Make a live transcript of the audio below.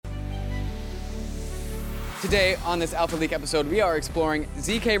Today, on this Alpha Leak episode, we are exploring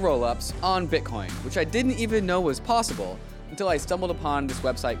ZK rollups on Bitcoin, which I didn't even know was possible until I stumbled upon this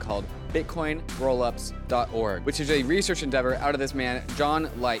website called bitcoinrollups.org, which is a research endeavor out of this man, John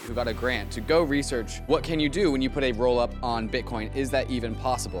Light, who got a grant to go research what can you do when you put a rollup on Bitcoin. Is that even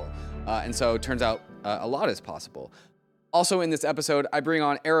possible? And so it turns out a lot is possible. Also in this episode, I bring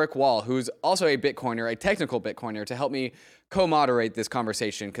on Eric Wall, who's also a Bitcoiner, a technical Bitcoiner, to help me co-moderate this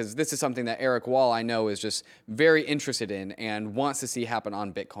conversation, because this is something that Eric Wall, I know, is just very interested in and wants to see happen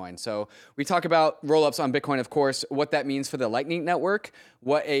on Bitcoin. So we talk about rollups on Bitcoin, of course, what that means for the Lightning Network,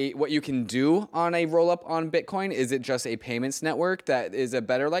 what you can do on a rollup on Bitcoin. Is it just a payments network that is a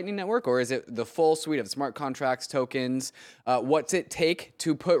better Lightning Network, or is it the full suite of smart contracts, tokens? What's it take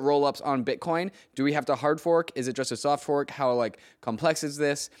to put rollups on Bitcoin? Do we have to hard fork? Is it just a soft fork? How complex is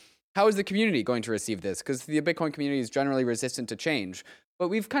this? How is the community going to receive this? Because the Bitcoin community is generally resistant to change. But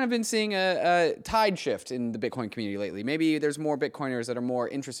we've kind of been seeing a tide shift in the Bitcoin community lately. Maybe there's more Bitcoiners that are more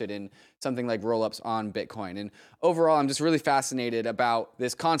interested in something like rollups on Bitcoin. And overall, I'm just really fascinated about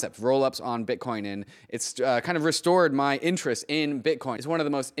this concept, rollups on Bitcoin. And it's kind of restored my interest in Bitcoin. It's one of the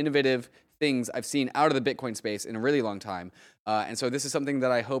most innovative things I've seen out of the Bitcoin space in a really long time. And so this is something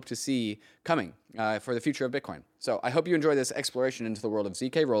that I hope to see coming for the future of Bitcoin. So I hope you enjoy this exploration into the world of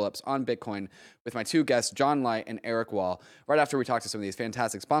ZK rollups on Bitcoin with my two guests, John Light and Eric Wall, right after we talk to some of these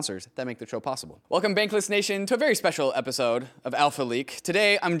fantastic sponsors that make the show possible. Welcome, Bankless Nation, to a very special episode of Alpha Leak.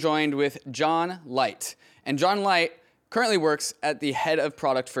 Today, I'm joined with John Light. And John Light currently works at the head of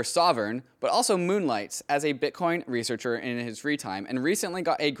product for Sovereign, but also moonlights as a Bitcoin researcher in his free time, and recently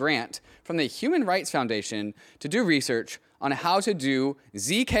got a grant from the Human Rights Foundation to do research on how to do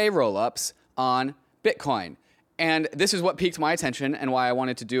ZK rollups on Bitcoin. And this is what piqued my attention and why I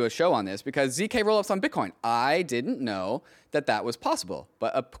wanted to do a show on this, because ZK rollups on Bitcoin, I didn't know that that was possible.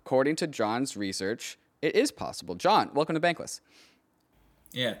 But according to John's research, it is possible. John, welcome to Bankless.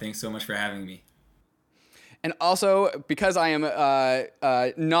 Yeah, thanks so much for having me. And also, because I am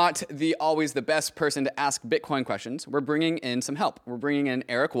not always the best person to ask Bitcoin questions, we're bringing in some help. We're bringing in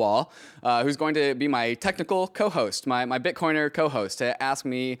Eric Wall, who's going to be my technical co-host, my Bitcoiner co-host, to ask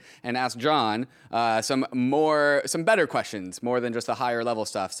me and ask John some better questions, more than just the higher level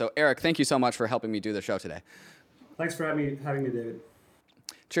stuff. So Eric, thank you so much for helping me do the show today. Thanks for having me, David.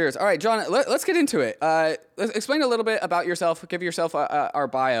 Cheers. All right, John, let's get into it. Let's explain a little bit about yourself, give yourself our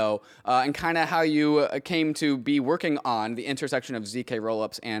bio, and kind of how you came to be working on the intersection of ZK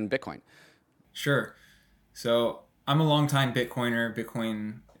rollups and Bitcoin. Sure. So I'm a longtime Bitcoiner.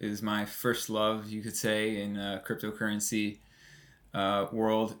 Bitcoin is my first love, you could say, in cryptocurrency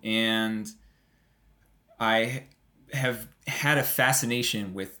world. And I have had a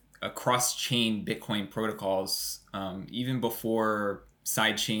fascination with cross-chain Bitcoin protocols, even before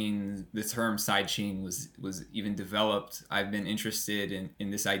sidechain, the term sidechain was even developed. I've been interested in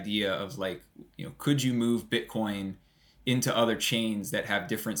this idea of could you move Bitcoin into other chains that have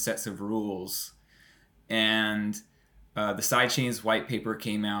different sets of rules? And the sidechains white paper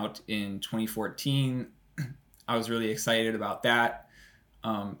came out in 2014. I was really excited about that.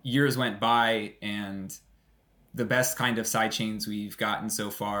 Years went by, and the best kind of sidechains we've gotten so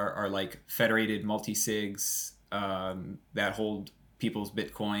far are like federated multi-sigs that hold people's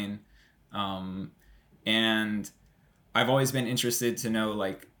Bitcoin. And I've always been interested to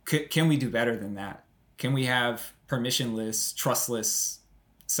know, can we do better than that? Can we have permissionless, trustless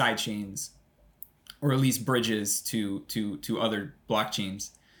sidechains, or at least bridges to other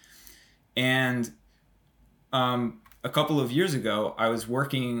blockchains? And a couple of years ago, I was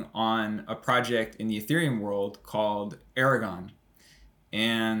working on a project in the Ethereum world called Aragon.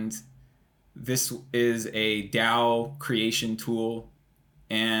 And this is a DAO creation tool.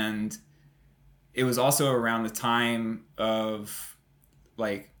 And it was also around the time of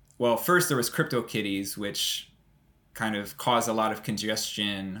first there was CryptoKitties, which kind of caused a lot of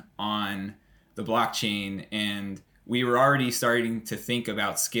congestion on the blockchain. And we were already starting to think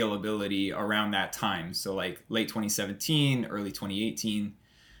about scalability around that time. So late 2017, early 2018.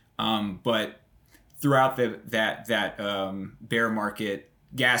 But throughout that bear market,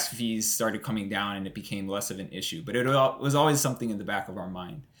 gas fees started coming down and it became less of an issue, but it was always something in the back of our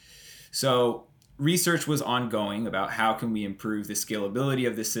mind. So research was ongoing about how can we improve the scalability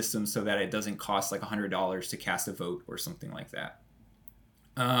of the system so that it doesn't cost $100 to cast a vote or something like that.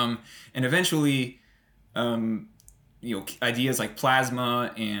 And eventually, ideas like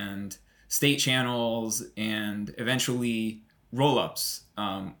plasma and state channels and eventually rollups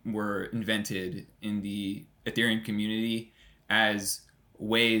were invented in the Ethereum community as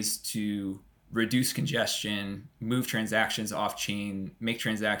ways to reduce congestion, move transactions off chain, make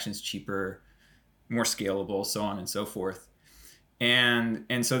transactions cheaper, more scalable, so on and so forth. And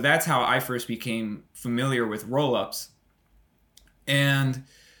so that's how I first became familiar with rollups. And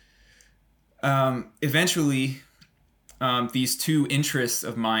eventually, these two interests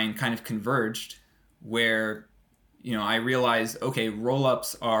of mine kind of converged, where I realized, okay,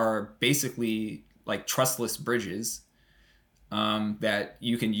 rollups are basically like trustless bridges that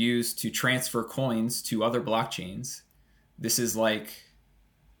you can use to transfer coins to other blockchains. This is like,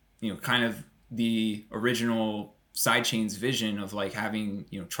 kind of the original sidechain's vision of like having,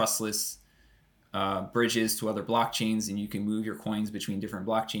 trustless bridges to other blockchains, and you can move your coins between different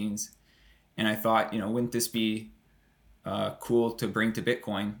blockchains. And I thought, wouldn't this be cool to bring to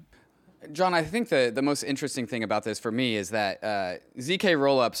Bitcoin? John, I think the most interesting thing about this for me is that ZK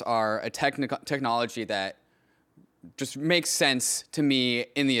rollups are a technology that just makes sense to me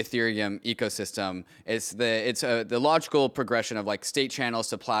in the Ethereum ecosystem. It's the logical progression of like state channels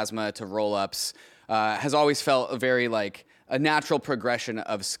to plasma to rollups. Has always felt a very like a natural progression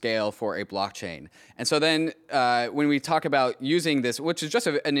of scale for a blockchain. And so then when we talk about using this, which is just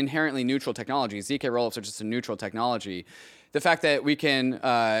an inherently neutral technology, ZK rollups are just a neutral technology. The fact that we can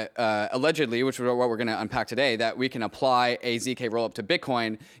allegedly, which is what we're going to unpack today, that we can apply a ZK rollup to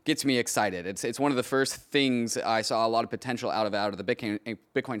Bitcoin gets me excited. It's one of the first things I saw a lot of potential out of the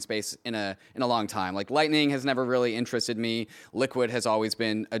Bitcoin space in a long time. Like Lightning has never really interested me. Liquid has always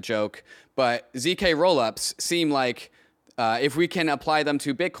been a joke, but ZK rollups seem like if we can apply them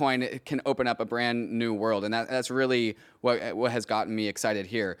to Bitcoin, it can open up a brand new world, and that's really what has gotten me excited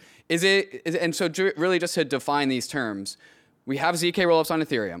here. And so really just to define these terms. We have ZK rollups on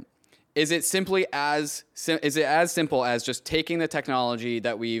Ethereum. Is it as simple as just taking the technology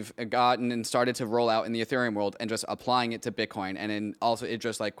that we've gotten and started to roll out in the Ethereum world and just applying it to Bitcoin, and then also it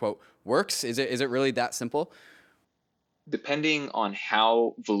just like quote works? Is it really that simple? Depending on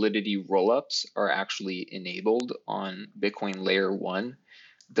how validity rollups are actually enabled on Bitcoin layer 1,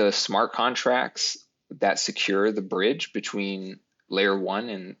 the smart contracts that secure the bridge between layer 1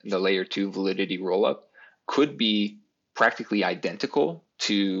 and the layer 2 validity rollup could be practically identical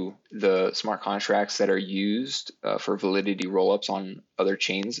to the smart contracts that are used for validity rollups on other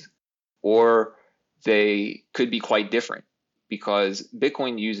chains, or they could be quite different because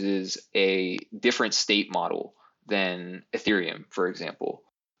Bitcoin uses a different state model than Ethereum, for example.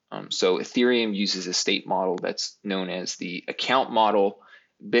 So Ethereum uses a state model that's known as the account model.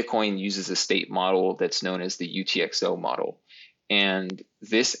 Bitcoin uses a state model that's known as the UTXO model. And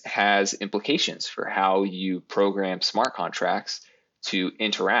this has implications for how you program smart contracts to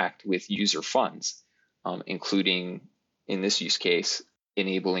interact with user funds, including, in this use case,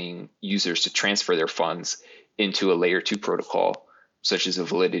 enabling users to transfer their funds into a layer 2 protocol, such as a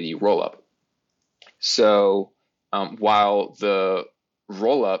validity rollup. So while the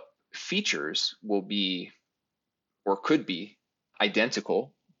rollup features will be or could be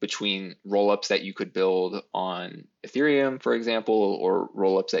identical between rollups that you could build on Ethereum, for example, or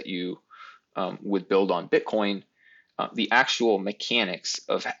rollups that you would build on Bitcoin, the actual mechanics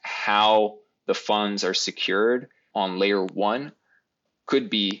of how the funds are secured on layer 1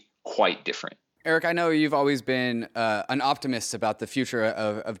 could be quite different. Eric, I know you've always been an optimist about the future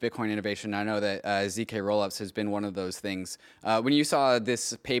of Bitcoin innovation. I know that ZK rollups has been one of those things. When you saw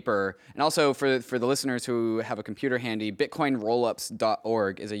this paper, and also for the listeners who have a computer handy,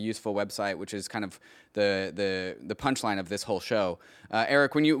 bitcoinrollups.org is a useful website, which is kind of the punchline of this whole show.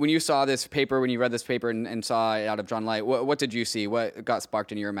 Eric, when you saw this paper, when you read this paper and saw it out of John Light, what did you see? What got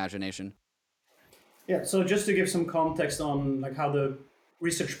sparked in your imagination? Yeah, so just to give some context on like how the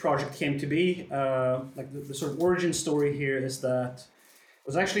research project came to be, like the sort of origin story here is that it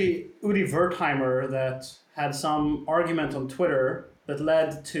was actually Udi Wertheimer that had some argument on Twitter that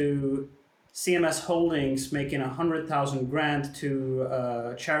led to CMS Holdings making $100,000 grant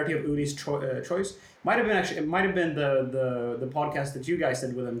to charity of Udi's choice. It might have been the podcast that you guys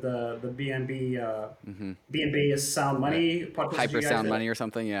did with him, the BNB BNB is Sound Money podcast. Hyper Sound Money or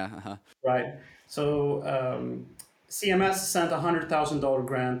something, yeah. Uh-huh. Right. So CMS sent a $100,000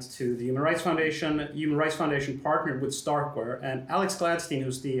 grant to the Human Rights Foundation. Human Rights Foundation partnered with Starkware, and Alex Gladstein,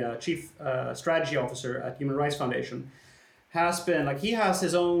 who's the chief strategy officer at Human Rights Foundation, has been like he has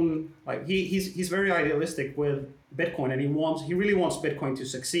his own like he's very idealistic with Bitcoin, and he really wants Bitcoin to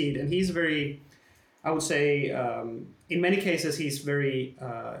succeed, and he's very, I would say, in many cases he's very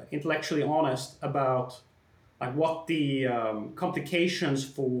intellectually honest about like what the complications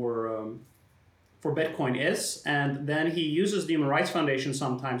for Bitcoin is, and then he uses the Human Rights Foundation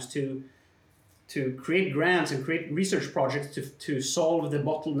sometimes to create grants and create research projects to solve the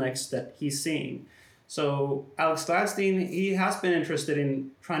bottlenecks that he's seeing. So Alex Gladstein, he has been interested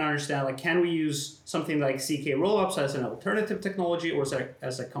in trying to understand, like, can we use something like zk rollups as an alternative technology or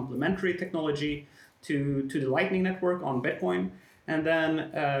as a complementary technology to the Lightning Network on Bitcoin? And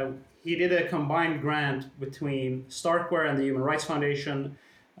then he did a combined grant between Starkware and the Human Rights Foundation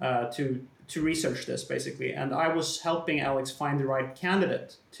to research this, basically. And I was helping Alex find the right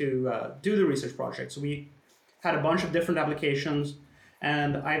candidate to do the research project. So we had a bunch of different applications.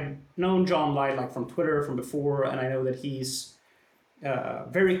 And I've known John Light like from Twitter from before, and I know that he's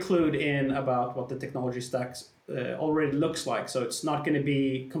very clued in about what the technology stack already looks like. So it's not going to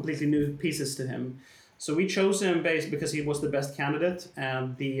be completely new pieces to him. So we chose him because he was the best candidate,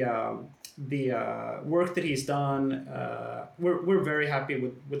 and the work that he's done, we're very happy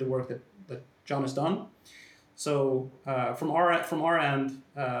with the work that John has done. So from our end,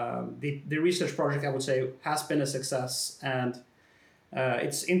 the research project, I would say, has been a success, and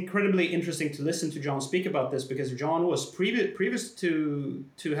it's incredibly interesting to listen to John speak about this, because John was previous to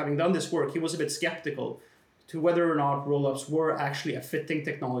having done this work, he was a bit skeptical to whether or not rollups were actually a fitting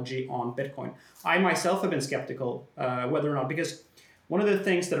technology on Bitcoin. I myself have been skeptical whether or not, because one of the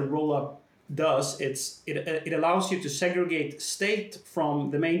things that a rollup does, it allows you to segregate state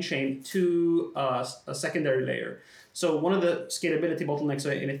from the main chain to a secondary layer. So one of the scalability bottlenecks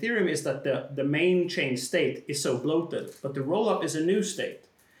in Ethereum is that the main chain state is so bloated, but the rollup is a new state.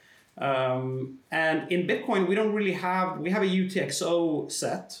 And in Bitcoin, we have a UTXO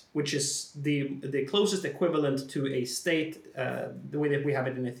set, which is the closest equivalent to a state, the way that we have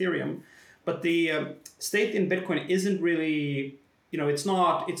it in Ethereum. But the state in Bitcoin isn't really, it's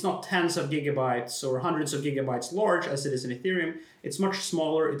not tens of gigabytes or hundreds of gigabytes large as it is in Ethereum. It's much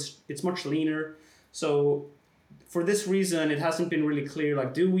smaller. It's much leaner. So for this reason, it hasn't been really clear,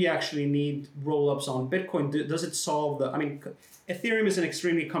 like, do we actually need rollups on Bitcoin? Does it solve Ethereum is an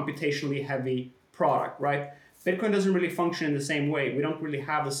extremely computationally heavy product, right? Bitcoin doesn't really function in the same way. We don't really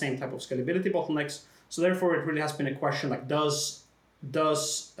have the same type of scalability bottlenecks. So therefore, it really has been a question, like, does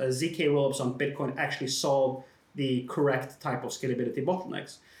zk rollups on Bitcoin actually solve the correct type of scalability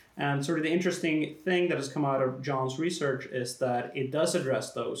bottlenecks? And sort of the interesting thing that has come out of John's research is that it does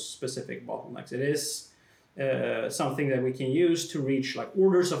address those specific bottlenecks. It is something that we can use to reach like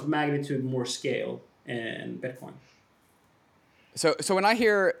orders of magnitude more scale in Bitcoin. So when I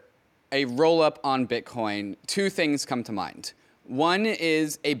hear a roll-up on Bitcoin, two things come to mind. One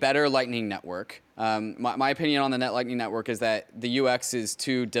is a better Lightning Network. My opinion on the Lightning Network is that the UX is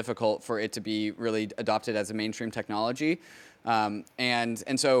too difficult for it to be really adopted as a mainstream technology. And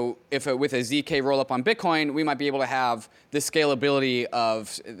so if with a zk rollup on Bitcoin, we might be able to have the scalability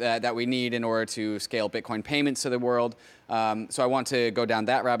of that we need in order to scale Bitcoin payments to the world. So I want to go down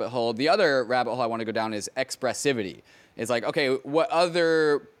that rabbit hole. The other rabbit hole I want to go down is expressivity. It's like, okay, what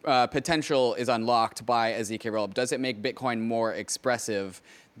other potential is unlocked by a zk rollup? Does it make Bitcoin more expressive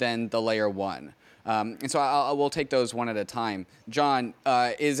than the layer one? And so we'll take those one at a time. John,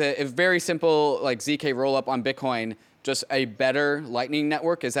 is a very simple like zk rollup on Bitcoin just a better Lightning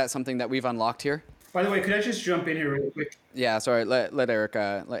Network? Is that something that we've unlocked here? By the way, could I just jump in here real quick? Yeah, sorry. Let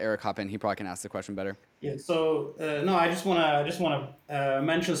Eric hop in. He probably can ask the question better. Yeah. So no, I just want to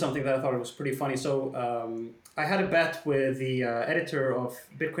mention something that I thought was pretty funny. So I had a bet with the editor of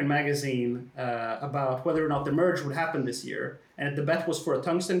Bitcoin Magazine about whether or not the merge would happen this year, and the bet was for a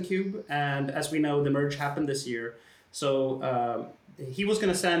tungsten cube. And as we know, the merge happened this year. So he was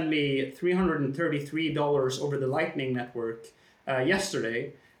going to send me $333 over the Lightning Network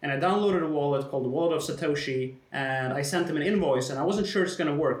yesterday. And I downloaded a wallet called the Wallet of Satoshi, and I sent him an invoice, and I wasn't sure it's going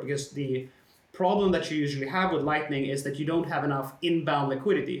to work because the problem that you usually have with Lightning is that you don't have enough inbound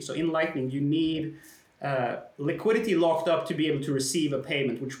liquidity. So in Lightning, you need liquidity locked up to be able to receive a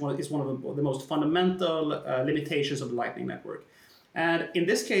payment, which is one of the most fundamental limitations of the Lightning Network. And in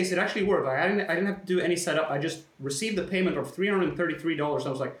this case, it actually worked. I didn't have to do any setup. I just received the payment of $333. I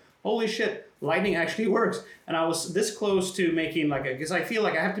was like, holy shit, Lightning actually works. And I was this close to making because I feel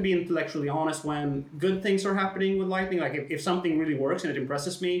like I have to be intellectually honest when good things are happening with Lightning. Like if something really works and it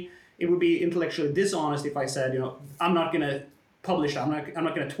impresses me, it would be intellectually dishonest if I said, I'm not going to publish that. I'm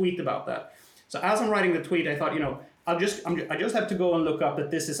not going to tweet about that. So as I'm writing the tweet, I thought, I just have to go and look up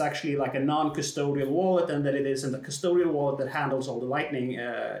that this is actually like a non-custodial wallet and that it isn't a custodial wallet that handles all the Lightning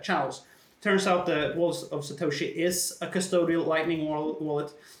channels. Turns out the Wallet of Satoshi is a custodial Lightning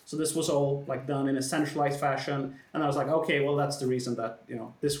wallet. So this was all like done in a centralized fashion. And I was like, okay, well, that's the reason that,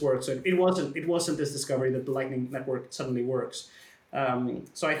 this works. So it wasn't this discovery that the Lightning Network suddenly works.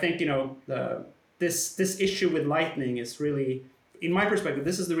 So I think, this issue with Lightning is really, in my perspective,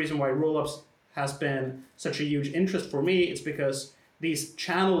 this is the reason why rollups has been such a huge interest for me. It's because these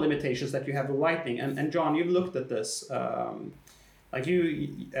channel limitations that you have with Lightning. And John, you've looked at this. Like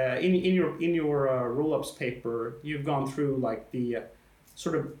in your rollups paper, you've gone through like the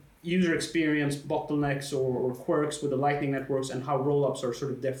sort of user experience bottlenecks or quirks with the Lightning networks and how rollups are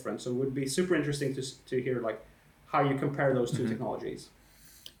sort of different. So it would be super interesting to hear like how you compare those two technologies.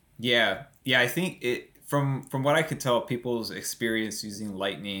 Yeah, I think it from what I could tell, people's experience using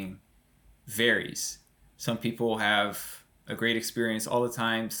Lightning varies. Some people have a great experience all the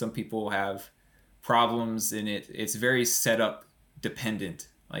time. Some people have problems, and it's very setup dependent,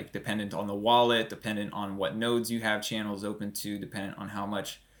 like dependent on the wallet, dependent on what nodes you have channels open to, dependent on how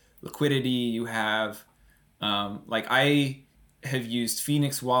much liquidity you have. Like I have used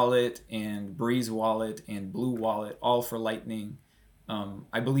Phoenix Wallet and Breeze Wallet and Blue Wallet all for Lightning.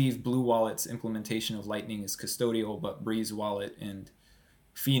 I believe Blue Wallet's implementation of Lightning is custodial, but Breeze Wallet and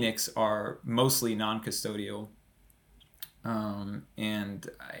Phoenix are mostly non-custodial. And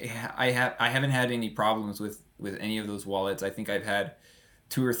I haven't had any problems with any of those wallets. I think I've had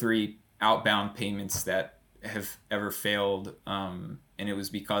 2 or 3 outbound payments that have ever failed, and it was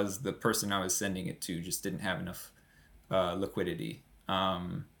because the person I was sending it to just didn't have enough liquidity.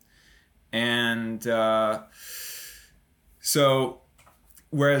 So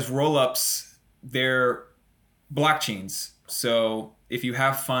whereas rollups, they're blockchains. So if you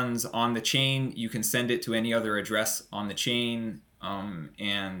have funds on the chain, you can send it to any other address on the chain.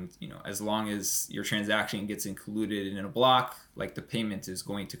 And as long as your transaction gets included in a block, like the payment is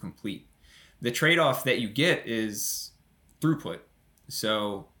going to complete. The trade-off that you get is throughput.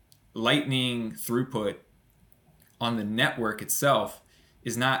 So Lightning throughput on the network itself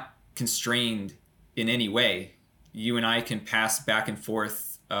is not constrained in any way. You and I can pass back and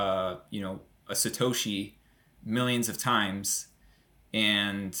forth, a Satoshi millions of times,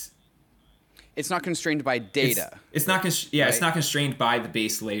 and it's not constrained by data. It's not right? It's not constrained by the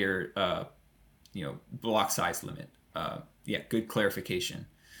base layer, block size limit. Good clarification.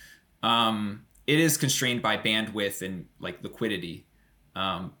 It is constrained by bandwidth and like liquidity,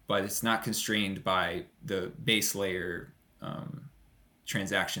 but it's not constrained by the base layer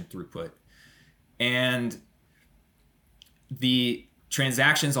transaction throughput. And the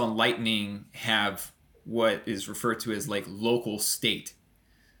transactions on Lightning have what is referred to as like local state.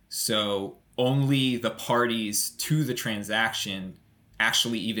 So only the parties to the transaction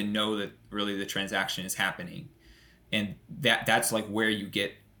actually even know that really the transaction is happening. And that's like where you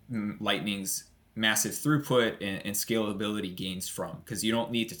get Lightning's massive throughput and scalability gains from, because you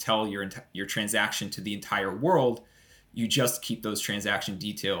don't need to tell your transaction to the entire world. You just keep those transaction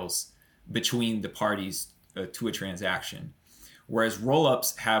details between the parties to a transaction. Whereas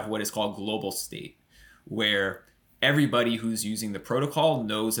rollups have what is called global state, where everybody who's using the protocol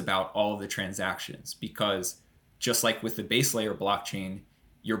knows about all of the transactions, because just like with the base layer blockchain,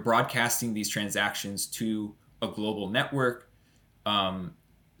 you're broadcasting these transactions to a global network.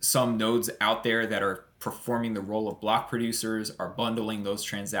 Some nodes out there that are performing the role of block producers are bundling those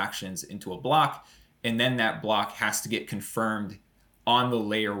transactions into a block, and then that block has to get confirmed on the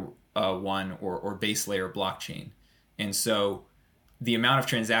layer 1 or base layer blockchain. And so the amount of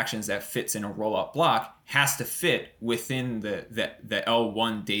transactions that fits in a rollup block has to fit within the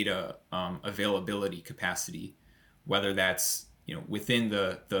L1 data availability capacity, whether that's within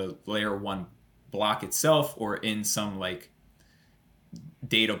the layer 1 block itself or in some like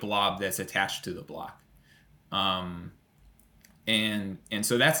data blob that's attached to the block. And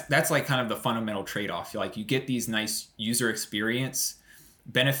so that's like kind of the fundamental trade-off. Like you get these nice user experience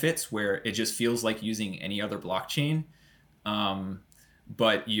benefits where it just feels like using any other blockchain.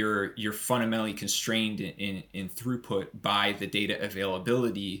 But you're fundamentally constrained in throughput by the data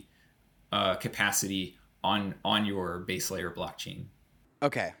availability capacity on your base layer blockchain.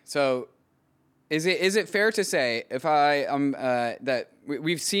 Okay, so is it fair to say if I that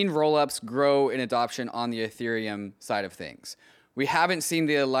we've seen rollups grow in adoption on the Ethereum side of things? We haven't seen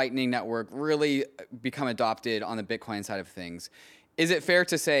the Lightning Network really become adopted on the Bitcoin side of things. Is it fair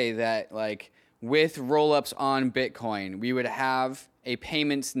to say that like with rollups on Bitcoin, we would have a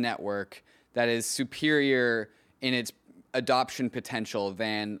payments network that is superior in its adoption potential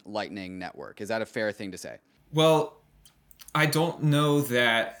than Lightning Network? Is that a fair thing to say? Well, I don't know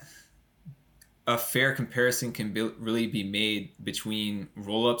that a fair comparison can really be made between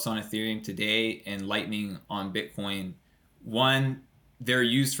rollups on Ethereum today and Lightning on Bitcoin. One, they're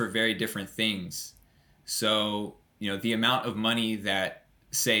used for very different things. So, the amount of money that,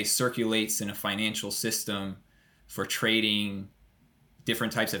 say, circulates in a financial system for trading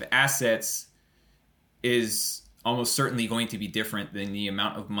different types of assets is almost certainly going to be different than the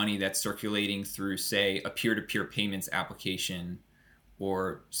amount of money that's circulating through, say, a peer-to-peer payments application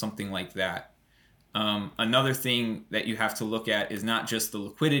or something like that. Another thing that you have to look at is not just the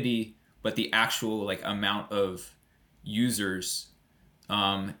liquidity, but the actual like amount of users.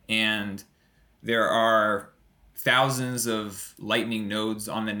 And there are thousands of Lightning nodes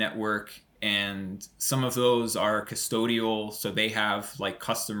on the network, and some of those are custodial, so they have like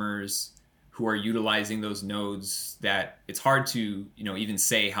customers who are utilizing those nodes that it's hard to even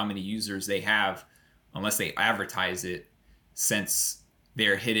say how many users they have unless they advertise it, since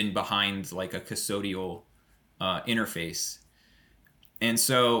they're hidden behind like a custodial interface. And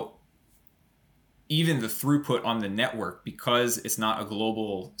so even the throughput on the network, because it's not a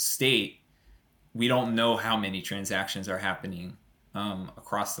global state, we don't know how many transactions are happening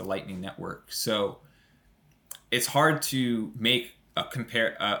across the Lightning network. So it's hard to make a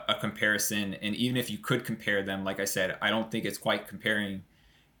comparison. And even if you could compare them, like I said, I don't think it's quite comparing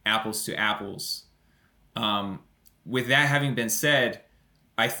apples to apples. With that having been said,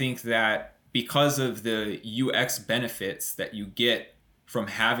 I think that because of the UX benefits that you get from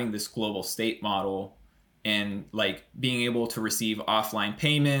having this global state model, and like being able to receive offline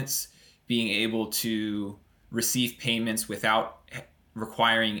payments, being able to receive payments without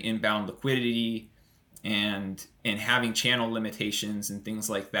requiring inbound liquidity, and having channel limitations and things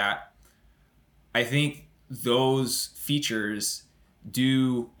like that, I think those features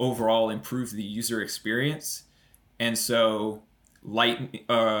do overall improve the user experience. And so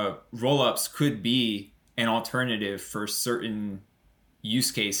rollups could be an alternative for certain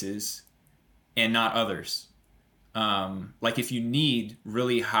use cases and not others. Like if you need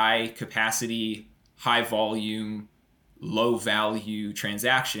really high capacity, high volume, low value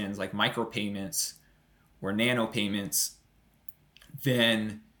transactions like micropayments or nano payments,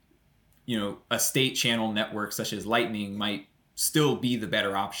 then a state channel network such as Lightning might still be the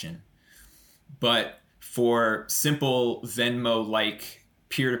better option. But for simple Venmo like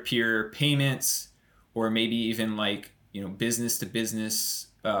peer-to-peer payments, or maybe even like business to business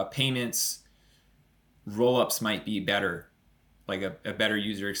payments, rollups might be better, like a better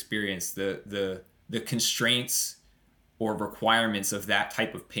user experience. The constraints or requirements of that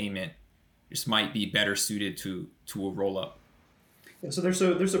type of payment just might be better suited to a rollup. Yeah, so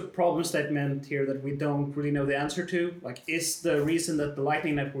there's a problem statement here that we don't really know the answer to. Like, is the reason that the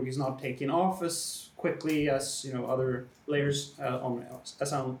Lightning Network is not taking off as quickly as other layers on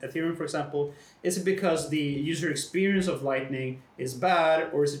Ethereum, for example, is it because the user experience of Lightning is bad,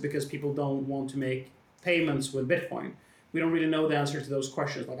 or is it because people don't want to make payments with Bitcoin? We don't really know the answer to those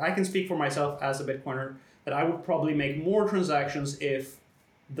questions. Like, I can speak for myself as a Bitcoiner that I would probably make more transactions if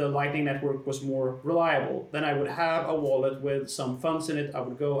the Lightning Network was more reliable. Then I would have a wallet with some funds in it. I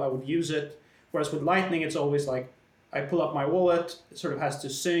would use it. Whereas with Lightning, it's always like, I pull up my wallet, it sort of has to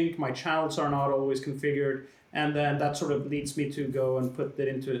sync, my channels are not always configured, and then that sort of leads me to go and put it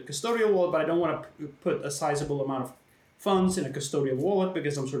into a custodial wallet, but I don't want to put a sizable amount of funds in a custodial wallet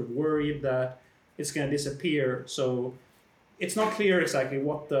because I'm sort of worried that it's going to disappear. So it's not clear exactly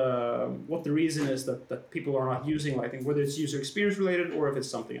what the reason is that people are not using Lightning, whether it's user experience related or if it's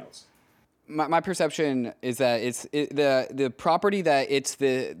something else. My perception is that it's the property that it's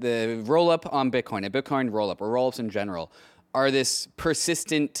the roll-up on Bitcoin, a Bitcoin roll-up, or roll-ups in general, are this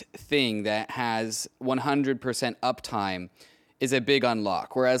persistent thing that has 100% uptime is a big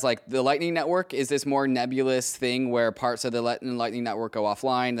unlock. Whereas like the Lightning Network is this more nebulous thing where parts of the Lightning Network go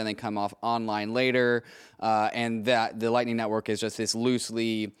offline, then they come off online later, and that the Lightning Network is just this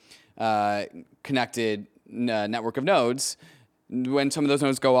loosely connected network of nodes when some of those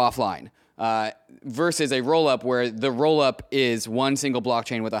nodes go offline. Versus a rollup where the rollup is one single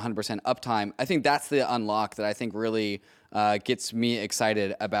blockchain with 100% uptime. I think that's the unlock that I think really gets me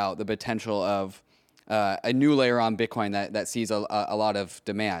excited about the potential of a new layer on Bitcoin that sees a lot of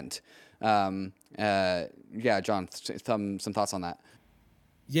demand. Yeah, John, some thoughts on that?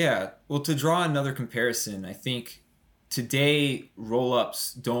 Yeah, well, to draw another comparison, I think today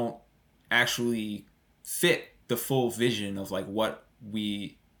rollups don't actually fit the full vision of like what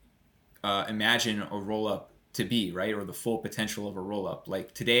we imagine a rollup to be, right? Or the full potential of a rollup.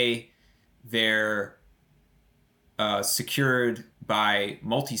 Like today, they're secured by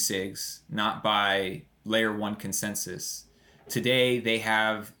multisigs, not by layer one consensus. Today, they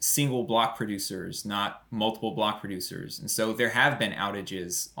have single block producers, not multiple block producers. And so there have been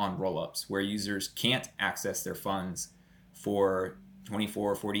outages on rollups where users can't access their funds for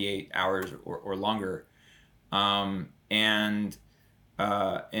 24, 48 hours or longer. And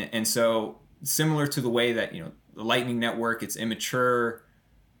so similar to the way that, the Lightning Network, it's immature,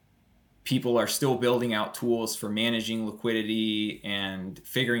 people are still building out tools for managing liquidity and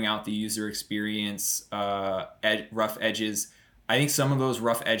figuring out the user experience, rough edges. I think some of those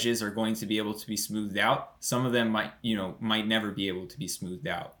rough edges are going to be able to be smoothed out. Some of them might never be able to be smoothed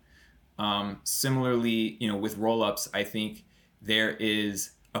out. Similarly, with rollups, I think there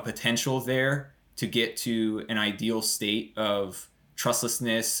is a potential there to get to an ideal state of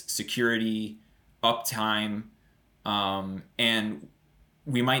trustlessness, security, uptime, and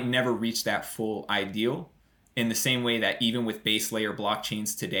we might never reach that full ideal. In the same way that even with base layer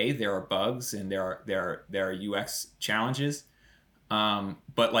blockchains today, there are bugs and there are UX challenges,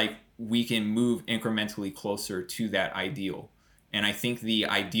 but like we can move incrementally closer to that ideal. And I think the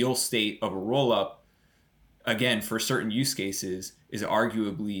ideal state of a rollup, again, for certain use cases, is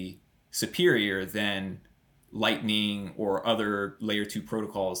arguably superior than Lightning or other layer 2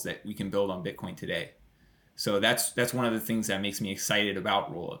 protocols that we can build on Bitcoin today. So that's one of the things that makes me excited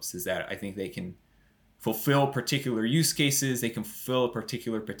about rollups, is that I think they can fulfill particular use cases, they can fulfill a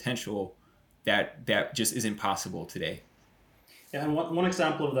particular potential that just isn't possible today. Yeah, and one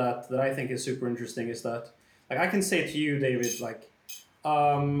example of that I think is super interesting is that, like, I can say to you, David, like,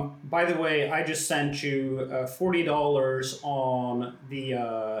 by the way, I just sent you $40 on the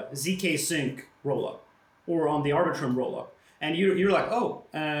zk Sync rollup or on the Arbitrum rollup. And you're like, oh,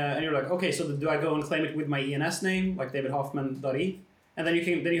 and you're like, okay, so do I go and claim it with my ENS name, like davidhoffman.eth? And then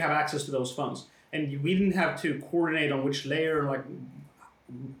you have access to those funds. And we didn't have to coordinate on which layer, like,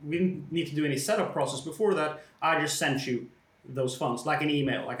 we didn't need to do any setup process before that. I just sent you those funds, like an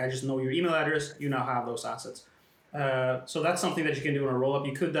email. Like, I just know your email address, you now have those assets. So that's something that you can do on a rollup.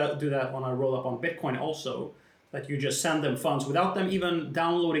 You could do that on a rollup on Bitcoin also, that you just send them funds without them even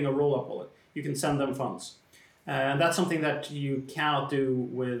downloading a rollup wallet. You can send them funds. And that's something that you cannot do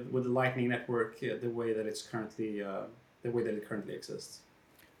with the Lightning Network the way that it currently exists.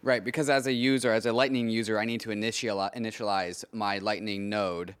 Right, because as a Lightning user, I need to initialize my Lightning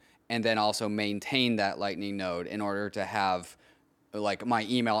node and then also maintain that Lightning node in order to have like my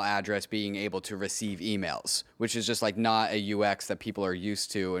email address being able to receive emails, which is just like not a UX that people are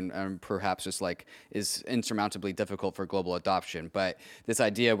used to and perhaps just like is insurmountably difficult for global adoption. But this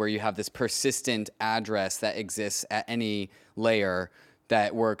idea where you have this persistent address that exists at any layer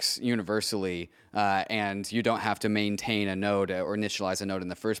that works universally, and you don't have to maintain a node or initialize a node in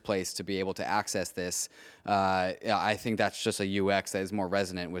the first place to be able to access this. I think that's just a UX that is more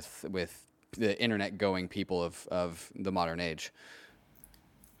resonant with the internet going people of the modern age.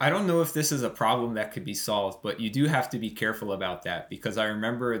 I don't know if this is a problem that could be solved, but you do have to be careful about that, because I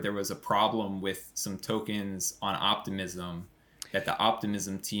remember there was a problem with some tokens on Optimism that the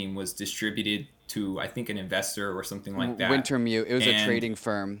Optimism team was distributed to, I think, an investor or something like that. Wintermute. It was a trading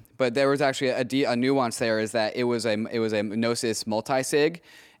firm, but there was actually a nuance there, is that it was a Gnosis multisig,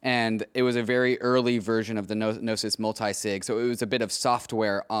 and it was a very early version of the Gnosis multisig, so it was a bit of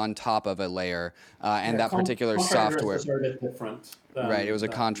software on top of a layer, and that particular software. Are a bit different. Right, it was a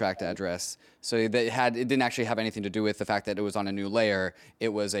contract address. So it didn't actually have anything to do with the fact that it was on a new layer. It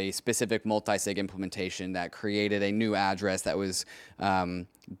was a specific multi-sig implementation that created a new address that was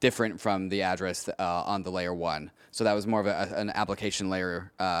different from the address on the layer 1. So that was more of an application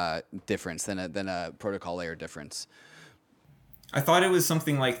layer difference than a protocol layer difference. I thought it was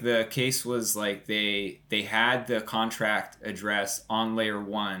something like the case was like they had the contract address on layer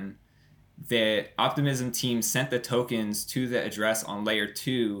 1. The Optimism team sent the tokens to the address on layer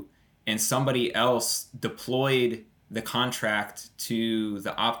 2, and somebody else deployed the contract to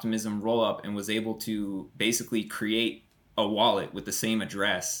the Optimism rollup and was able to basically create a wallet with the same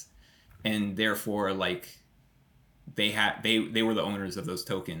address, and therefore like they were the owners of those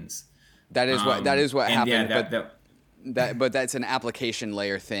tokens. That is what happened. Yeah, but that's an application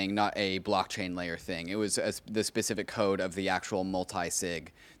layer thing, not a blockchain layer thing. It was the specific code of the actual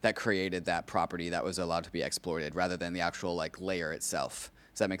multi-sig that created that property that was allowed to be exploited, rather than the actual like layer itself.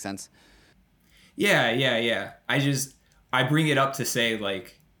 Does that make sense? Yeah. I bring it up to say,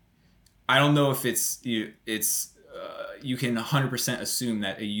 like, I don't know if you can 100% assume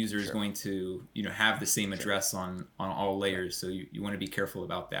that a user is going to have the same address on all layers. So you want to be careful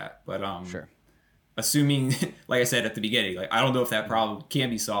about that. But sure. Assuming, like I said at the beginning, like I don't know if that problem can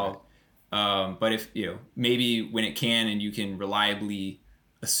be solved, but if maybe when it can and you can reliably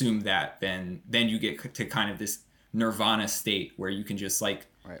assume that, then you get to kind of this nirvana state where you can just like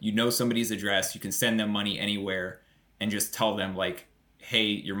somebody's address, you can send them money anywhere, and just tell them like, hey,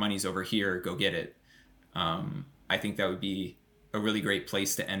 your money's over here, go get it. I think that would be a really great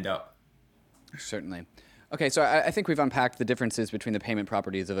place to end up. Certainly. Okay, so I think we've unpacked the differences between the payment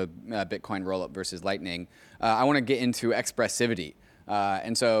properties of a Bitcoin rollup versus Lightning. I want to get into expressivity.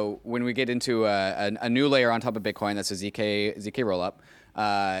 And so when we get into a new layer on top of Bitcoin, that's a ZK rollup,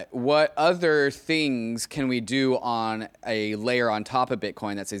 what other things can we do on a layer on top of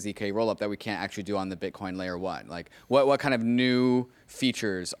Bitcoin that's a ZK rollup that we can't actually do on the Bitcoin layer one? Like what kind of new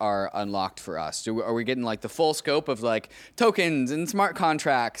features are unlocked for us? Are we getting like the full scope of like tokens and smart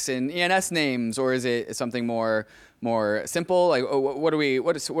contracts and ENS names, or is it something more simple? Like what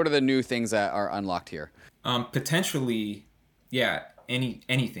are the new things that are unlocked here? Potentially, yeah,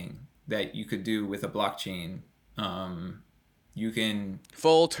 anything that you could do with a blockchain. You can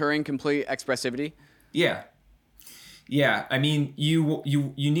full Turing complete expressivity. Yeah. I mean, you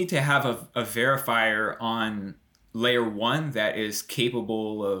need to have a verifier on layer one that is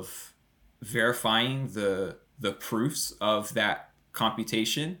capable of verifying the proofs of that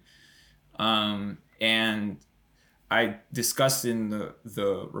computation. And I discussed in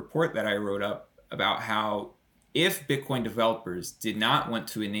the report that I wrote up about how if Bitcoin developers did not want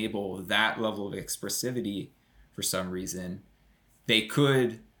to enable that level of expressivity for some reason, they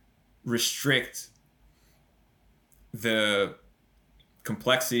could restrict the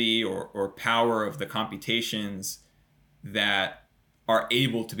complexity or power of the computations that are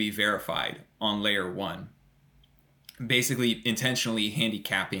able to be verified on layer one, basically intentionally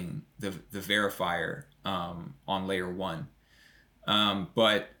handicapping the verifier on layer one.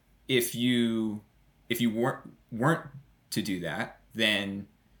 But if you weren't to do that, then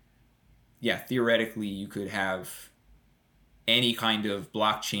yeah, theoretically you could have any kind of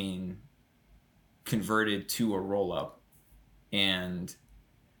blockchain converted to a rollup, and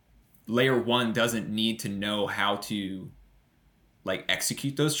layer one doesn't need to know how to like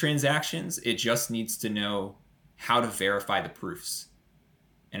execute those transactions. It just needs to know how to verify the proofs.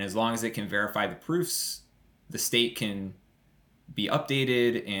 And as long as it can verify the proofs, the state can be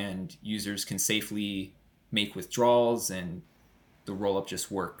updated and users can safely make withdrawals, and the rollup just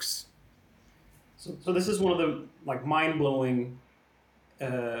works. So this is one of the like mind-blowing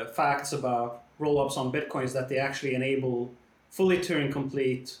facts about rollups on Bitcoin, is that they actually enable fully Turing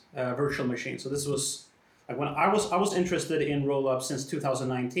complete virtual machines. So this was like when I was interested in rollups since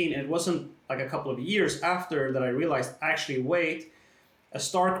 2019, and it wasn't like a couple of years after that I realized actually wait, a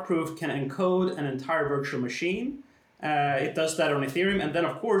Stark proof can encode an entire virtual machine. It does that on Ethereum, and then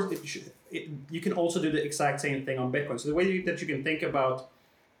of course you can also do the exact same thing on Bitcoin. So the way that you can think about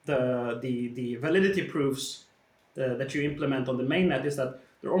the validity proofs that you implement on the mainnet is that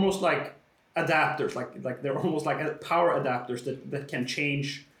they're almost like adapters, like they're almost like power adapters that can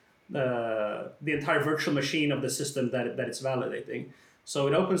change the entire virtual machine of the system that it's validating. So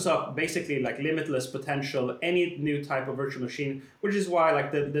it opens up basically like limitless potential, any new type of virtual machine, which is why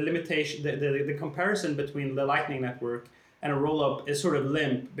like the limitation, the comparison between the Lightning Network and a rollup is sort of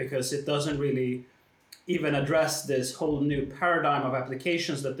limp, because it doesn't really even address this whole new paradigm of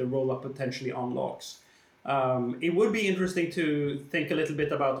applications that the rollup potentially unlocks. It would be interesting to think a little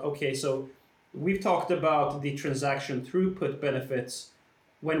bit about, okay, so we've talked about the transaction throughput benefits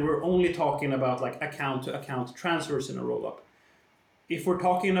when we're only talking about like account-to-account transfers in a rollup. If we're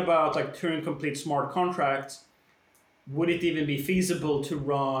talking about like Turing complete smart contracts, would it even be feasible to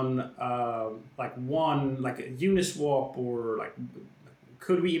run like a Uniswap, or like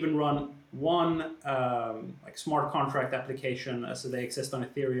could we even run one like smart contract application as they exist on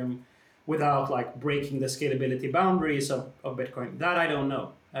Ethereum without like breaking the scalability boundaries of Bitcoin? That I don't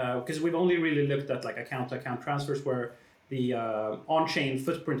know, because we've only really looked at like account-to-account transfers where the on-chain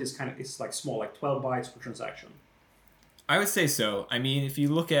footprint is like small, like 12 bytes per transaction. I would say so. I mean, if you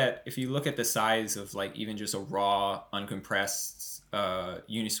look at the size of like even just a raw uncompressed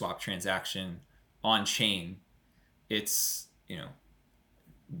Uniswap transaction on chain, it's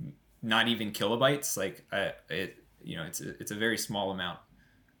not even kilobytes. Like it's a very small amount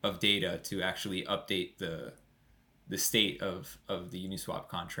of data to actually update the state of the Uniswap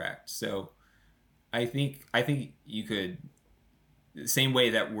contract. So I think you could, the same way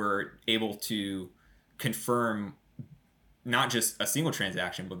that we're able to confirm not just a single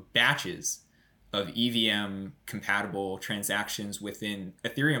transaction, but batches of EVM compatible transactions within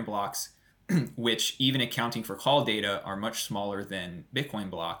Ethereum blocks, which even accounting for call data are much smaller than Bitcoin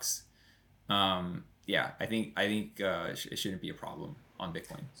blocks. I think it shouldn't be a problem on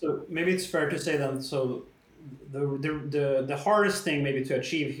Bitcoin. So maybe it's fair to say then, so the hardest thing maybe to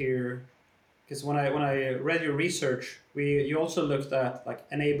achieve here, because when I read your research, you also looked at like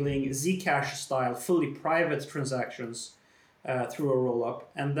enabling Zcash style fully private transactions through a rollup,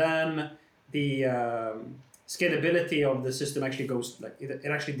 and then the scalability of the system actually goes like it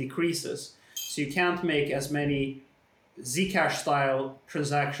actually decreases. So you can't make as many Zcash style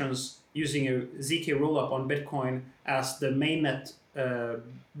transactions using a ZK rollup on Bitcoin as the mainnet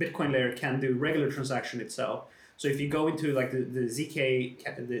Bitcoin layer can do regular transaction itself. So if you go into like the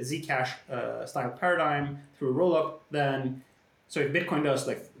Zcash style paradigm through a rollup, then so if Bitcoin does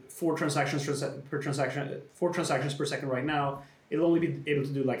like 4 transactions per second right now, it'll only be able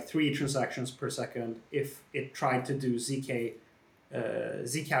to do like 3 transactions per second if it tried to do Zcash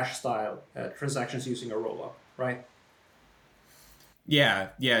style transactions using a rollup, right?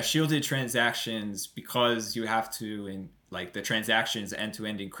 Yeah, shielded transactions, because you have to, in like the transactions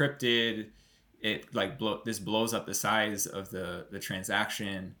end-to-end encrypted, it like this blows up the size of the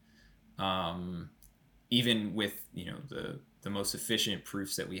transaction. Even with the most efficient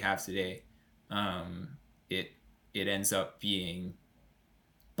proofs that we have today, it ends up being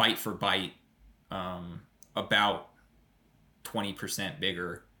byte for byte about 20%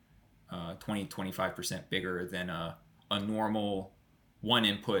 bigger, 20-25% bigger than a normal 1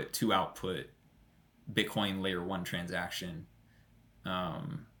 input 2 output Bitcoin layer 1 transaction.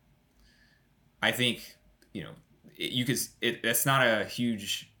 I think that's not a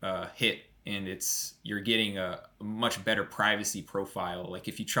huge hit, and you're getting a much better privacy profile. Like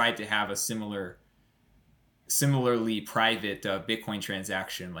if you tried to have a similarly private Bitcoin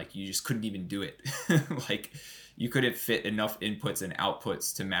transaction, like you just couldn't even do it. Like you couldn't fit enough inputs and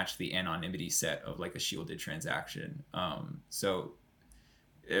outputs to match the anonymity set of like a shielded transaction. So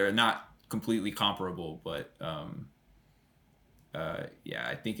they're not completely comparable, but yeah,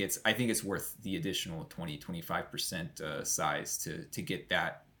 I think it's worth the additional 20-25% size to get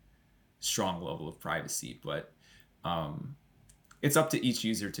that strong level of privacy. But it's up to each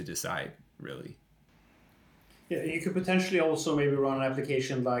user to decide, really. Yeah, you could potentially also maybe run an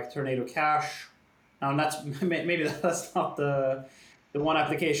application like Tornado Cash. Now, that's maybe that's not the one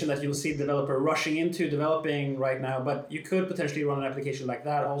application that you'll see developer rushing into developing right now, but you could potentially run an application like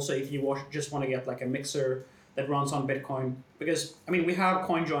that also if you just want to get like a mixer that runs on Bitcoin. Because, I mean, we have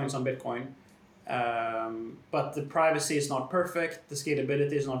coin joins on Bitcoin, but the privacy is not perfect, the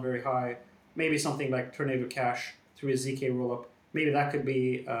scalability is not very high. Maybe something like Tornado Cash through a ZK rollup, maybe that could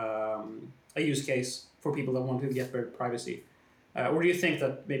be a use case for people that want to get better privacy. Or do you think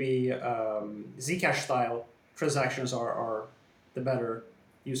that maybe Zcash style transactions are the better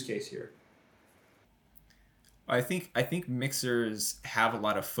use case here? I think mixers have a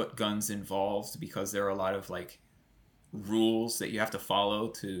lot of foot guns involved, because there are a lot of like rules that you have to follow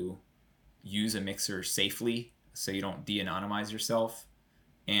to use a mixer safely, so you don't de-anonymize yourself,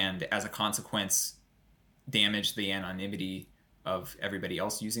 and as a consequence damage the anonymity of everybody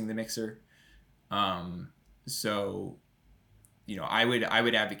else using the mixer. So I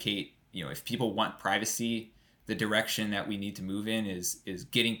would advocate, if people want privacy, the direction that we need to move in is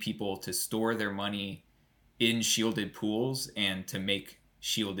getting people to store their money in shielded pools and to make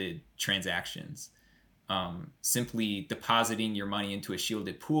shielded transactions. Simply depositing your money into a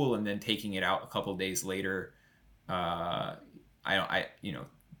shielded pool and then taking it out a couple days later, I don't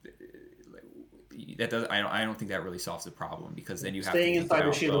think that really solves the problem, because then you have staying to inside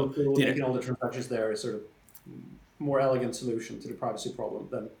the shielded pool, making all the it, transactions there is sort of more elegant solution to the privacy problem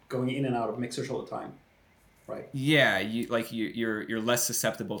than going in and out of mixers all the time, right? Yeah, you're less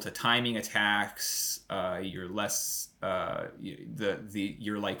susceptible to timing attacks. You're less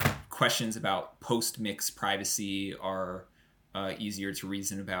your like questions about post mix privacy are easier to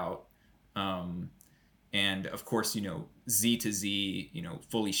reason about. And of course, Z to Z,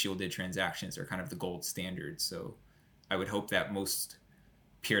 fully shielded transactions are kind of the gold standard. So I would hope that most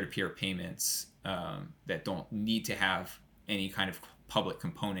peer-to-peer payments that don't need to have any kind of public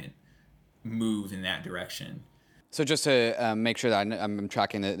component move in that direction. So just to make sure that I'm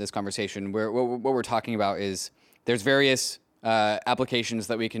tracking this conversation, what we're talking about is there's various applications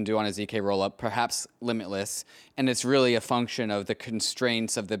that we can do on a ZK rollup, perhaps limitless, and it's really a function of the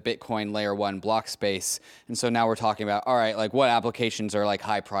constraints of the Bitcoin layer 1 block space. And so now we're talking about, all right, like what applications are like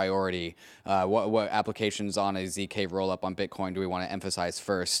high priority? What applications on a ZK rollup on Bitcoin do we want to emphasize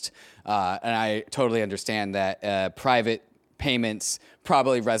first? And I totally understand that private payments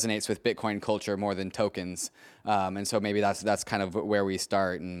probably resonates with Bitcoin culture more than tokens. And so maybe that's kind of where we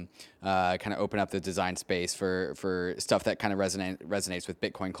start and kind of open up the design space for stuff that kind of resonates with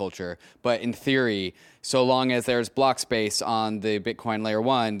Bitcoin culture. But in theory, so long as there's block space on the Bitcoin layer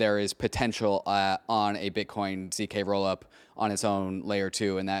 1, there is potential on a Bitcoin ZK rollup on its own layer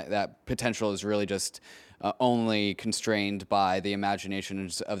 2. And that potential is really just only constrained by the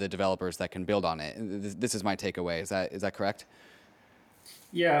imaginations of the developers that can build on it. This is my takeaway. Is that correct?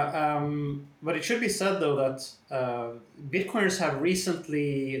 Yeah, but it should be said though that Bitcoiners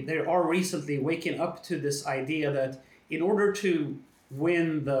are recently waking up to this idea that in order to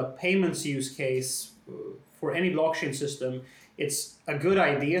win the payments use case for any blockchain system, it's a good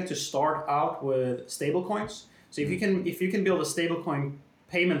idea to start out with stablecoins. So if you can build a stablecoin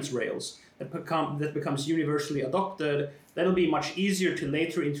payments rails that becomes universally adopted, that'll be much easier to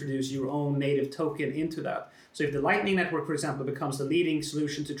later introduce your own native token into that. So if the Lightning Network, for example, becomes the leading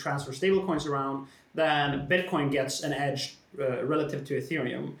solution to transfer stablecoins around, then Bitcoin gets an edge relative to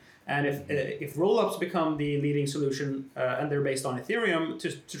Ethereum. And if rollups become the leading solution and they're based on Ethereum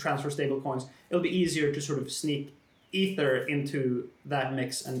to transfer stablecoins, it'll be easier to sort of sneak Ether into that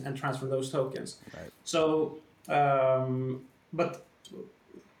mix and transfer those tokens. Right. So, but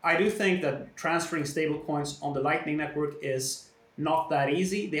I do think that transferring stablecoins on the Lightning Network is not that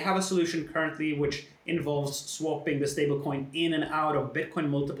easy. They have a solution currently which involves swapping the stablecoin in and out of Bitcoin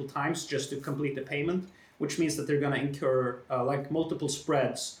multiple times just to complete the payment, which means that they're going to incur like multiple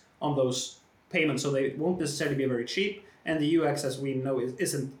spreads on those payments, so they won't necessarily be very cheap. And the UX, as we know,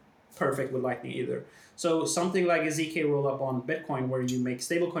 isn't perfect with Lightning either. So something like a ZK rollup on Bitcoin, where you make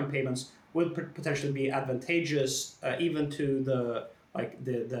stablecoin payments, would potentially be advantageous, even to the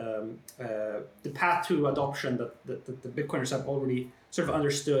path to adoption that the Bitcoiners have already sort of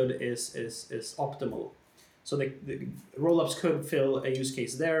understood is optimal. So the rollups could fill a use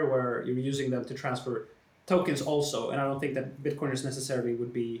case there where you're using them to transfer tokens also, and I don't think that Bitcoiners necessarily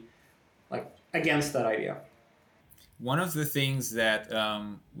would be like against that idea. One of the things that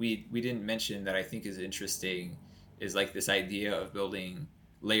we didn't mention that I think is interesting is like this idea of building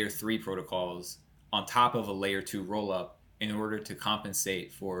layer 3 protocols on top of a layer 2 rollup in order to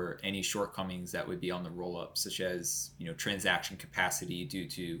compensate for any shortcomings that would be on the rollup, such as, you know, transaction capacity due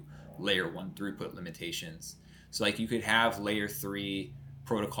to layer 1 throughput limitations. So like you could have layer 3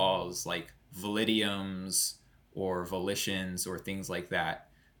 protocols like Validiums or Volitions or things like that,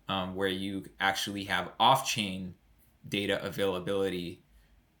 where you actually have off-chain data availability.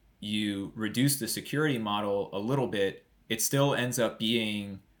 You reduce the security model a little bit, it still ends up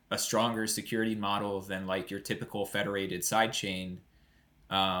being a stronger security model than like your typical federated sidechain,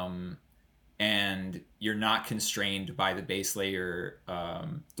 and you're not constrained by the base layer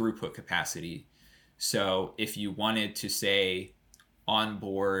throughput capacity. So if you wanted to, say,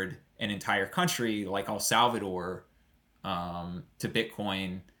 onboard an entire country like El Salvador to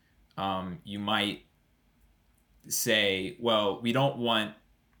Bitcoin, you might say, well, we don't want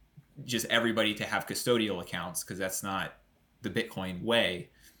just everybody to have custodial accounts because that's not the Bitcoin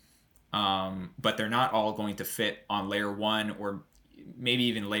way. But they're not all going to fit on layer 1 or maybe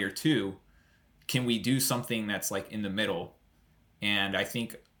even layer 2. Can we do something that's like in the middle? And I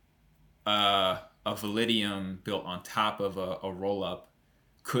think a Validium built on top of a rollup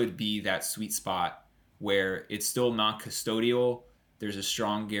could be that sweet spot where it's still non-custodial. There's a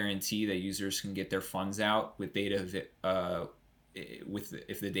strong guarantee that users can get their funds out with data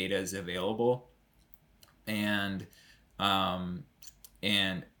if the data is available, and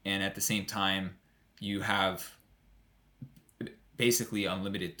at the same time you have basically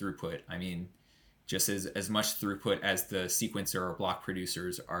unlimited throughput. I mean, just as much throughput as the sequencer or block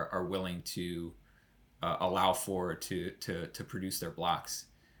producers are willing to allow for to produce their blocks.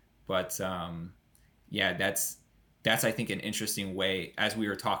 But yeah, that's I think an interesting way, as we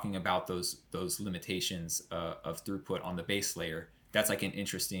were talking about those limitations of throughput on the base layer. That's like an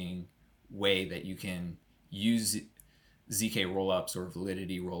interesting way that you can use ZK rollups or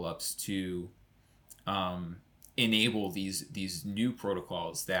Validity rollups to enable these new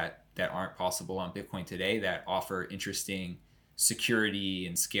protocols that aren't possible on Bitcoin today, that offer interesting security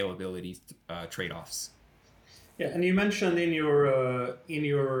and scalability trade-offs. Yeah, and you mentioned in your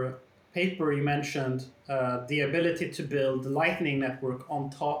paper, you mentioned the ability to build the Lightning Network on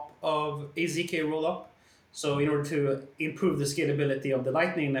top of a ZK rollup. So in order to improve the scalability of the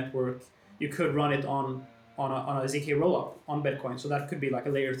Lightning Network, you could run it on a ZK rollup on Bitcoin. So that could be like a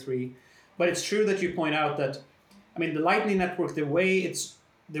layer 3. But it's true that you point out that, I mean, the Lightning Network, the way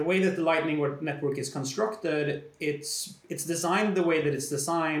that the Lightning Network is constructed, it's designed the way that it's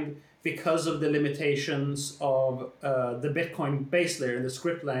designed because of the limitations of the Bitcoin base layer, the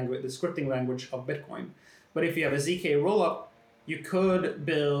scripting language of Bitcoin. But if you have a ZK rollup, you could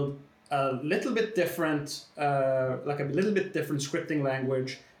build a little bit different, scripting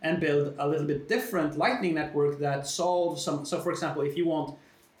language, and build a little bit different Lightning Network that solves some. So, for example, if you want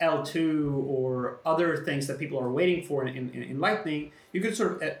L2 or other things that people are waiting for in Lightning, you could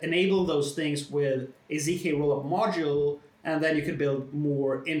sort of enable those things with a ZK rollup module, and then you could build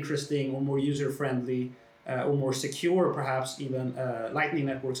more interesting or more user-friendly or more secure, perhaps even Lightning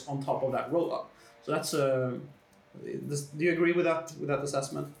networks on top of that rollup. So that's do you agree with that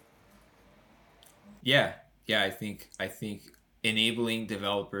assessment? Yeah. I think enabling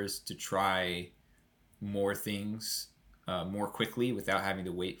developers to try more things more quickly without having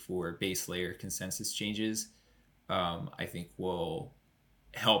to wait for base layer consensus changes, I think will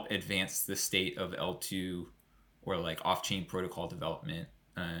help advance the state of L2 or like off-chain protocol development.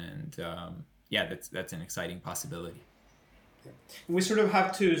 And that's an exciting possibility. We sort of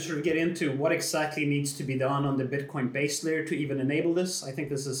have to sort of get into what exactly needs to be done on the Bitcoin base layer to even enable this. I think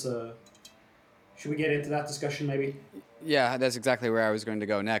this is should we get into that discussion maybe? Yeah, that's exactly where I was going to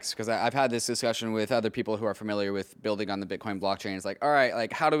go next, because I've had this discussion with other people who are familiar with building on the Bitcoin blockchain. It's like, all right,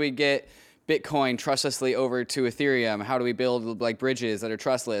 like how do we get Bitcoin trustlessly over to Ethereum? How do we build like bridges that are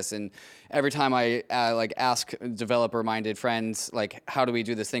trustless? And every time I like ask developer-minded friends, like, how do we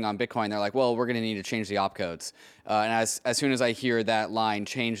do this thing on Bitcoin? They're like, well, we're going to need to change the opcodes. And as soon as I hear that line,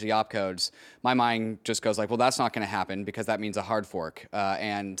 change the opcodes, my mind just goes like, well, that's not going to happen because that means a hard fork.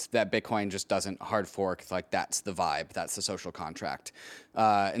 And that Bitcoin just doesn't hard fork. Like, that's the vibe. That's the social contract.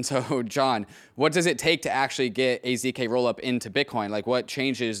 And so, John, what does it take to actually get a ZK rollup into Bitcoin? Like, what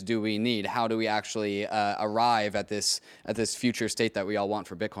changes do we need? How do we actually arrive at this future state that we all want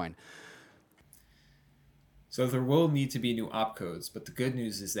for Bitcoin? So there will need to be new opcodes, but the good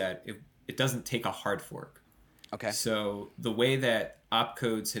news is that it doesn't take a hard fork. Okay. So the way that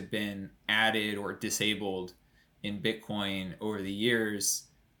opcodes have been added or disabled in Bitcoin over the years,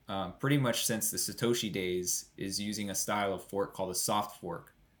 pretty much since the Satoshi days, is using a style of fork called a soft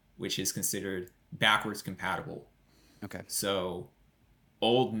fork, which is considered backwards compatible. Okay. So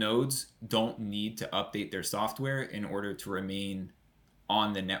old nodes don't need to update their software in order to remain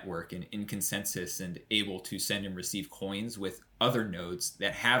on the network and in consensus and able to send and receive coins with other nodes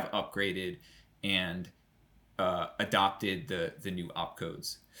that have upgraded and adopted the new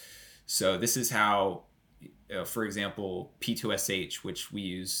opcodes. So this is how, for example, P2SH, which we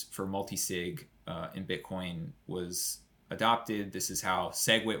use for multisig in Bitcoin, was adopted. This is how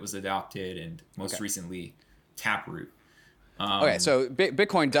SegWit was adopted, and most recently Taproot. Okay, so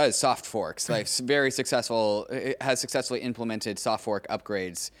Bitcoin does soft forks, like very successful. It has successfully implemented soft fork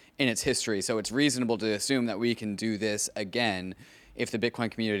upgrades in its history. So it's reasonable to assume that we can do this again if the Bitcoin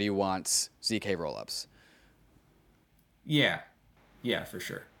community wants ZK rollups. Yeah, for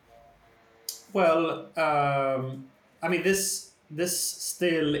sure. Well, I mean, this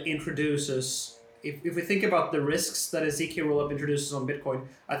still introduces. If we think about the risks that a ZK rollup introduces on Bitcoin,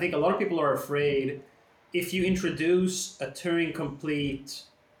 I think a lot of people are afraid if you introduce a Turing complete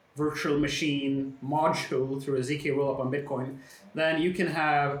virtual machine module through a ZK rollup on Bitcoin, then you can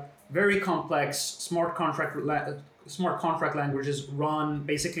have very complex smart contract languages run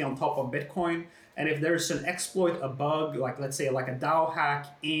basically on top of Bitcoin. And if there's an exploit, a bug, like let's say like a DAO hack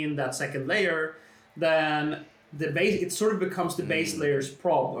in that second layer, then it sort of becomes the base layer's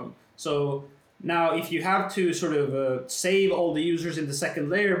problem. So now if you have to sort of save all the users in the second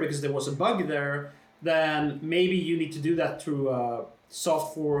layer because there was a bug there, then maybe you need to do that through a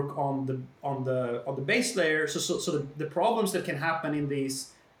soft fork on the base layer. So the problems that can happen in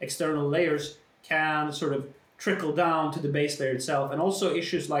these external layers can sort of trickle down to the base layer itself. And also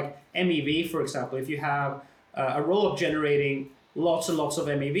issues like MEV, for example, if you have a rollup generating lots and lots of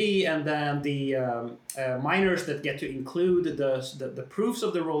MEV, and then the miners that get to include the proofs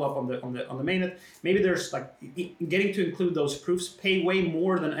of the rollup on the mainnet, maybe there's like getting to include those proofs pay way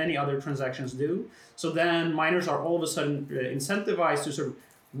more than any other transactions do. So then miners are all of a sudden incentivized to sort of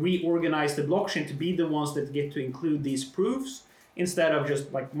reorganize the blockchain to be the ones that get to include these proofs instead of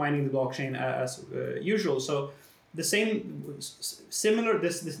just like mining the blockchain as usual. So the same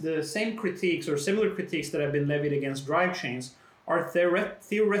critiques or similar critiques that have been levied against drive chains are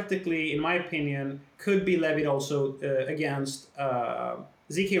theoretically, in my opinion, could be levied also against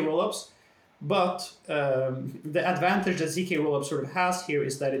ZK rollups. But the advantage that ZK rollup sort of has here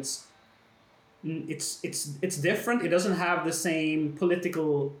is that it's different. It doesn't have the same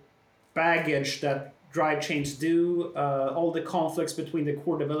political baggage that drive chains do. All the conflicts between the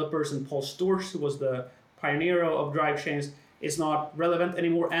core developers and Paul Storch, who was the pioneer of drive chains, is not relevant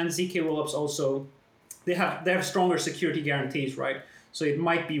anymore. And ZK rollups also, they have stronger security guarantees, right? So it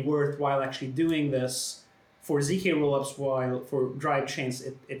might be worthwhile actually doing this for ZK rollups, while for drive chains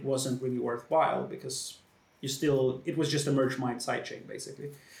it wasn't really worthwhile because it was just a merge mine sidechain basically.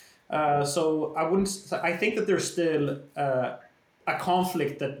 So I think that there's still a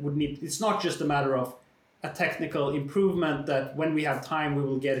conflict that would need. It's not just a matter of a technical improvement that when we have time we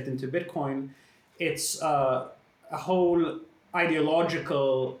will get it into Bitcoin. It's a whole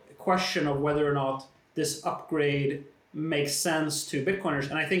ideological question of whether or not this upgrade makes sense to Bitcoiners.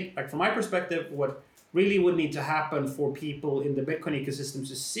 And I think, like from my perspective, what really would need to happen for people in the Bitcoin ecosystem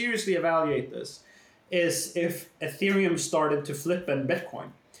to seriously evaluate this is if Ethereum started to flip in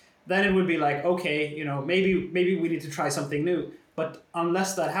Bitcoin. then it would be like, okay, maybe we need to try something new. But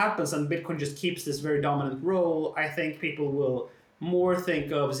unless that happens and Bitcoin just keeps this very dominant role, I think people will more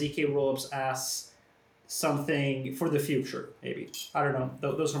think of zk rollups as something for the future, maybe. I don't know.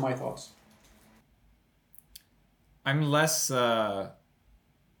 Those are my thoughts. I'm less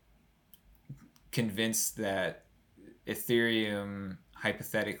convinced that Ethereum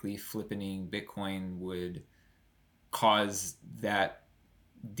hypothetically flipping Bitcoin would cause that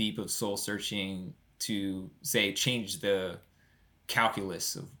deep of soul searching to, say, change the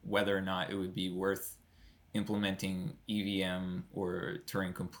calculus of whether or not it would be worth implementing EVM or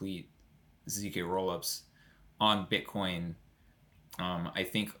Turing complete zk rollups on Bitcoin. I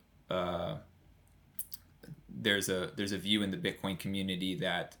think there's a view in the Bitcoin community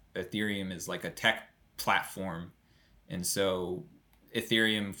that Ethereum is like a tech platform, and so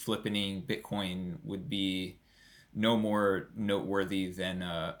Ethereum flipping Bitcoin would be no more noteworthy than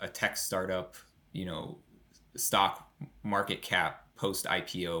a tech startup, stock market cap post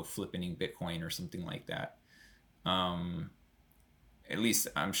IPO flipping Bitcoin or something like that. At least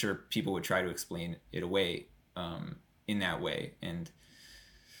I'm sure people would try to explain it away in that way, and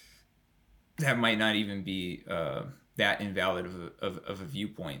that might not even be that invalid of a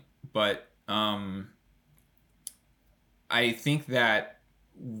viewpoint. But I think that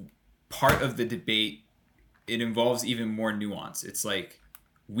part of the debate, it involves even more nuance. It's like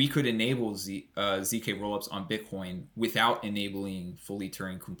we could enable zk rollups on Bitcoin without enabling fully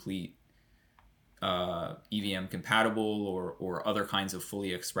Turing complete EVM compatible or other kinds of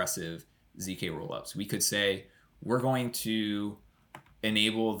fully expressive zk rollups. We could say we're going to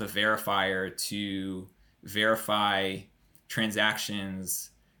enable the verifier to verify transactions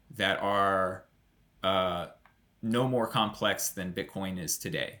that are no more complex than Bitcoin is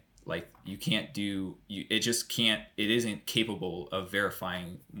today. Like you can't do, it isn't capable of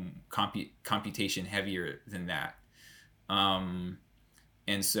verifying computation heavier than that.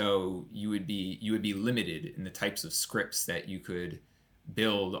 And so you would be limited in the types of scripts that you could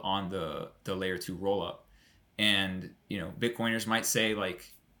build on the layer 2 rollup. And, Bitcoiners might say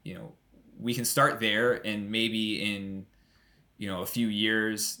like, we can start there, and maybe in, a few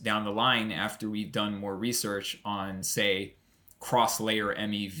years down the line, after we've done more research on, say, cross-layer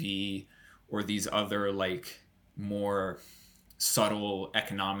MEV or these other like more subtle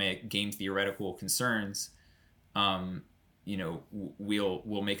economic game theoretical concerns, we'll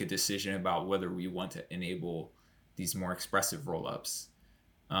make a decision about whether we want to enable these more expressive rollups.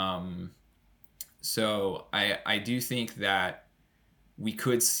 So I do think that we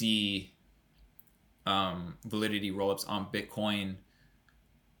could see validity rollups on Bitcoin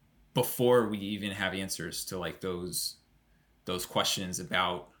before we even have answers to like those questions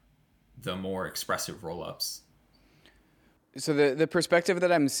about the more expressive rollups. So the perspective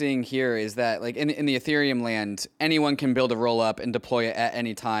that I'm seeing here is that like in the Ethereum land, anyone can build a rollup and deploy it at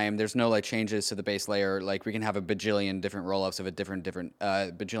any time. There's no like changes to the base layer. Like we can have a bajillion different rollups of a different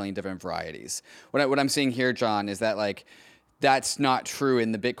bajillion different varieties. What I'm seeing here, John, is that like that's not true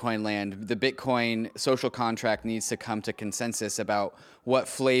in the Bitcoin land. The Bitcoin social contract needs to come to consensus about what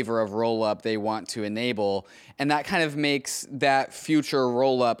flavor of rollup they want to enable, and that kind of makes that future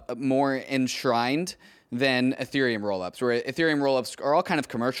rollup more enshrined than Ethereum rollups, where Ethereum rollups are all kind of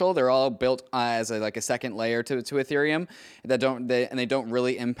commercial. They're all built as a second layer to Ethereum they don't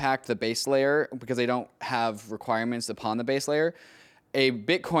really impact the base layer because they don't have requirements upon the base layer. A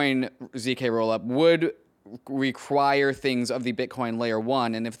Bitcoin zk rollup would require things of the Bitcoin layer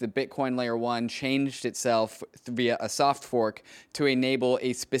 1, and if the Bitcoin layer 1 changed itself via a soft fork to enable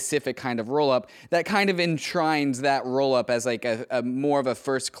a specific kind of rollup, that kind of enshrines that rollup as like a more of a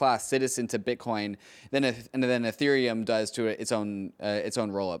first class citizen to Bitcoin than Ethereum does to its own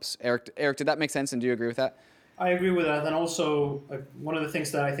rollups. Eric, did that make sense, and do you agree with that? I agree with that, and also one of the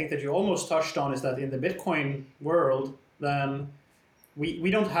things that I think that you almost touched on is that in the Bitcoin world, then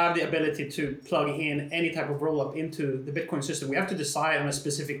we don't have the ability to plug in any type of rollup into the Bitcoin system. We have to decide on a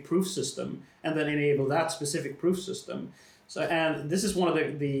specific proof system and then enable that specific proof system. So, and this is one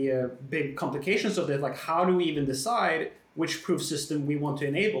of the big complications of it. Like, how do we even decide which proof system we want to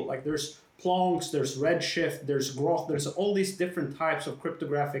enable? Like, there's Plonks, there's Redshift, there's Groth, there's all these different types of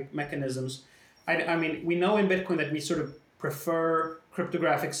cryptographic mechanisms. I mean, we know in Bitcoin that we sort of prefer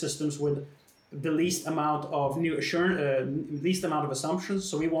cryptographic systems with the least amount of least amount of assumptions.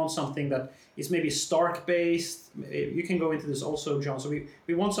 So we want something that is maybe Stark based. You can go into this also, John. So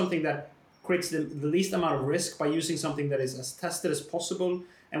we want something that creates the least amount of risk by using something that is as tested as possible,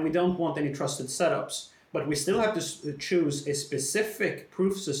 and we don't want any trusted setups. But we still have to choose a specific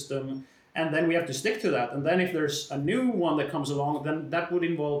proof system and then we have to stick to that. And then if there's a new one that comes along, then that would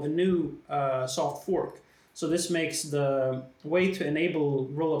involve a new soft fork. So this makes the way to enable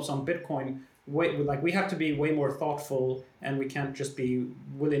rollups on Bitcoin like we have to be way more thoughtful, and we can't just be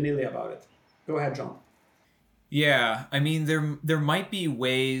willy-nilly about it. Go ahead, John. Yeah, I mean, there might be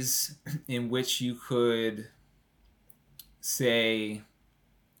ways in which you could say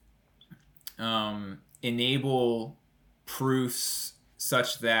enable proofs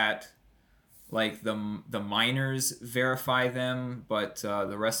such that like the miners verify them, but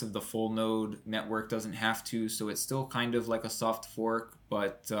the rest of the full node network doesn't have to. So it's still kind of like a soft fork,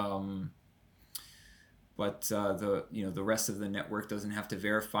 but the the rest of the network doesn't have to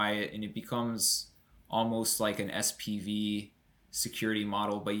verify it, and it becomes almost like an SPV security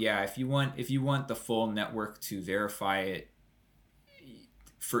model. But yeah, if you want the full network to verify it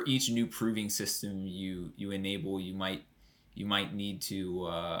for each new proving system you enable, you might need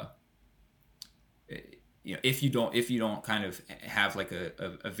to if you don't kind of have like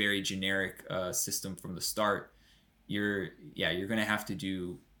a very generic system from the start, you're going to have to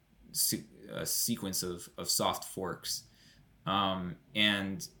do a sequence of soft forks,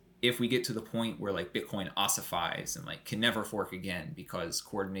 and if we get to the point where like Bitcoin ossifies and like can never fork again because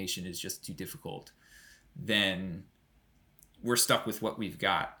coordination is just too difficult, then we're stuck with what we've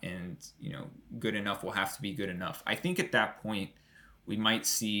got, and good enough will have to be good enough. I think at that point we might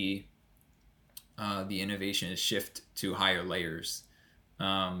see the innovation shift to higher layers,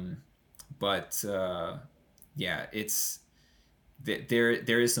 but it's that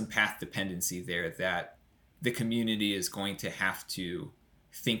there is some path dependency there that the community is going to have to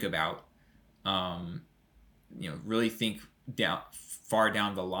think about, really think far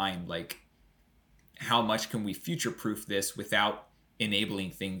down the line, like how much can we future proof this without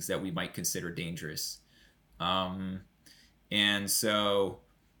enabling things that we might consider dangerous. And so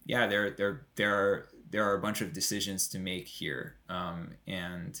there are a bunch of decisions to make here,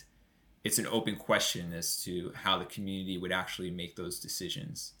 and it's an open question as to how the community would actually make those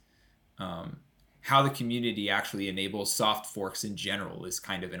decisions. How the community actually enables soft forks in general is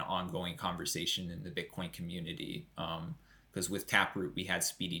kind of an ongoing conversation in the Bitcoin community. Because with Taproot we had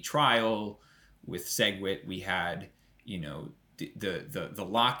speedy trial, with SegWit we had the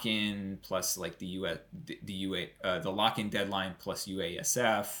lock-in plus like the lock-in deadline plus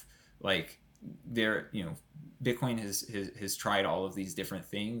UASF. Like Bitcoin has tried all of these different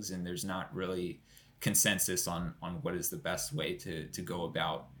things, and there's not really consensus on what is the best way to go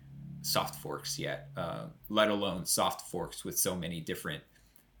about soft forks yet, let alone soft forks with so many different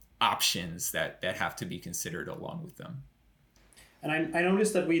options that have to be considered along with them. And I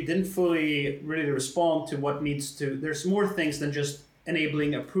noticed that we didn't fully really respond to what needs to. There's more things than just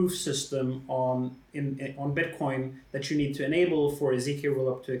enabling a proof system on Bitcoin that you need to enable for a zk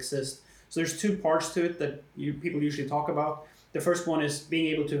rollup to exist. So there's two parts to it that people usually talk about. The first one is being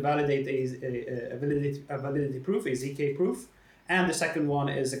able to validate a validity proof, a zk proof. And the second one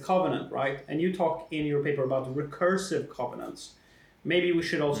is a covenant, right? And you talk in your paper about recursive covenants. Maybe we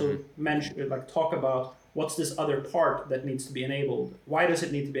should also talk about what's this other part that needs to be enabled? Why does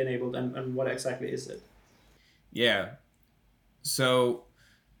it need to be enabled, and what exactly is it? Yeah. So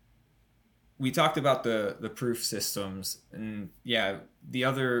we talked about the proof systems, and the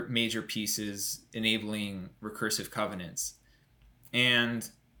other major piece is enabling recursive covenants. And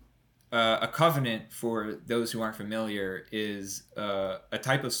a covenant, for those who aren't familiar, is a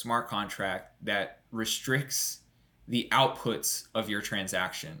type of smart contract that restricts the outputs of your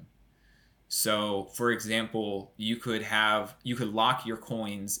transaction. So, for example, you could lock your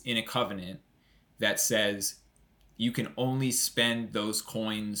coins in a covenant that says you can only spend those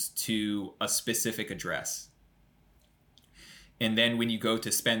coins to a specific address. And then when you go to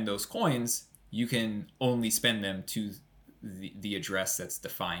spend those coins, you can only spend them to the address that's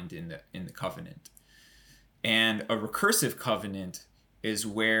defined in the covenant. And a recursive covenant is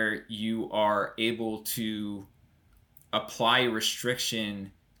where you are able to apply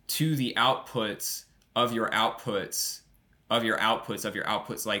restriction to the outputs of your outputs,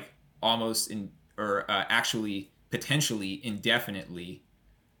 like almost actually potentially indefinitely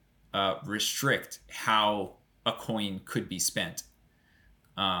restrict how a coin could be spent.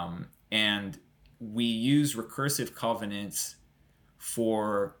 And we use recursive covenants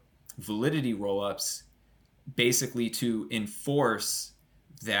for validity rollups basically to enforce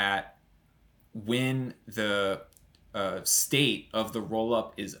that when the state of the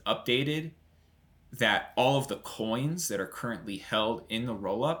rollup is updated, that all of the coins that are currently held in the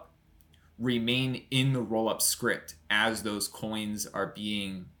rollup remain in the rollup script as those coins are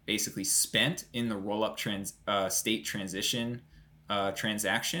being basically spent in the rollup state transition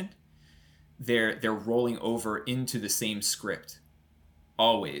transaction. they're rolling over into the same script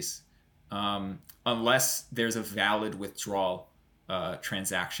always, unless there's a valid withdrawal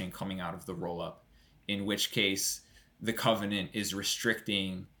transaction coming out of the rollup, in which case the covenant is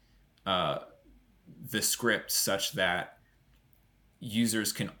restricting the script such that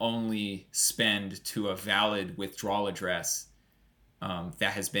users can only spend to a valid withdrawal address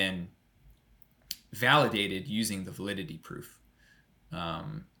that has been validated using the validity proof.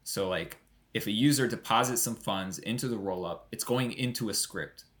 So like if a user deposits some funds into the rollup, it's going into a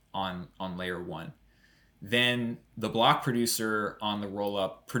script on layer 1. Then the block producer on the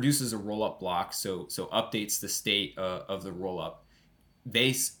rollup produces a rollup block, so updates the state of the rollup.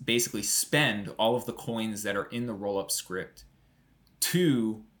 They basically spend all of the coins that are in the rollup script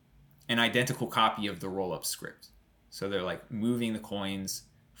to an identical copy of the rollup script. So they're like moving the coins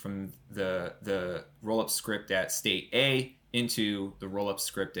from the rollup script at state A into the rollup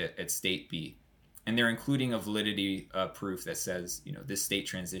script at state B. And they're including a validity proof that says, this state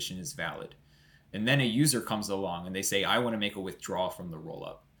transition is valid. And then a user comes along and they say, I want to make a withdrawal from the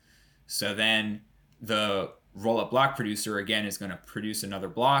rollup. So then the rollup block producer, again, is going to produce another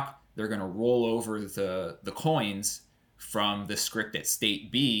block. They're going to roll over the coins from the script at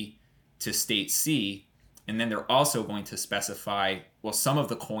state B to state C. And then they're also going to specify, well, some of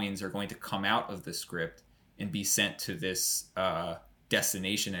the coins are going to come out of the script and be sent to this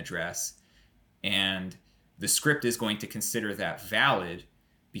destination address. And the script is going to consider that valid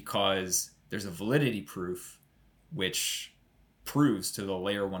because there's a validity proof which proves to the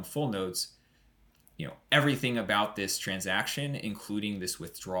layer 1 full nodes, everything about this transaction, including this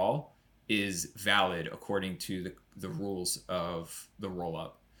withdrawal, is valid according to the rules of the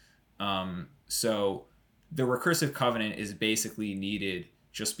rollup. So the recursive covenant is basically needed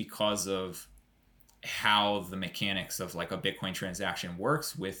just because of how the mechanics of like a Bitcoin transaction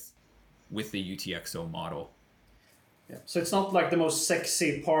works with the UTXO model. Yeah. So it's not like the most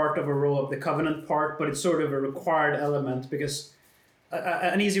sexy part of a rollup, the covenant part, but it's sort of a required element, because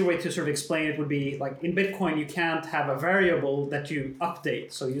an easy way to sort of explain it would be like in Bitcoin, you can't have a variable that you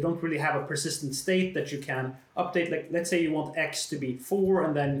update. So you don't really have a persistent state that you can update. Like let's say you want X to be 4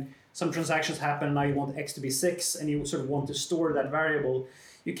 and then some transactions happen and now you want X to be 6 and you sort of want to store that variable.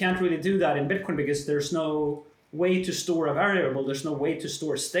 You can't really do that in Bitcoin because there's no way to store a variable. There's no way to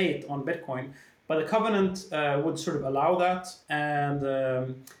store state on Bitcoin. But the covenant would sort of allow that. And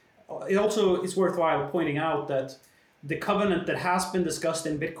it also is worthwhile pointing out that the covenant that has been discussed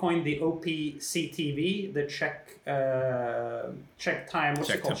in Bitcoin, the OPCTV, the check time, what's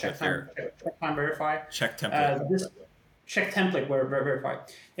it called? Check time verify. Check template. Check template verify.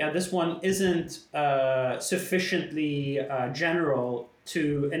 Yeah, this one isn't sufficiently general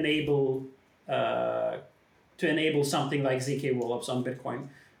to enable something like zk rollups on Bitcoin,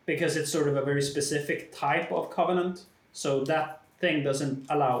 because it's sort of a very specific type of covenant. So that thing doesn't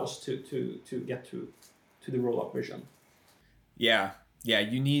allow us to get to the rollup vision. Yeah,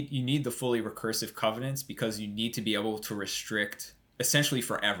 you need the fully recursive covenants because you need to be able to restrict essentially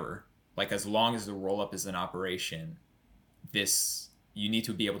forever. Like as long as the rollup is in operation, you need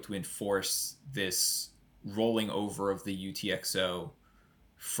to be able to enforce this rolling over of the UTXO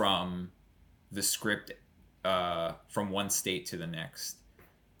from the script from one state to the next.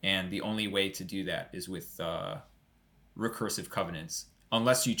 And the only way to do that is with recursive covenants,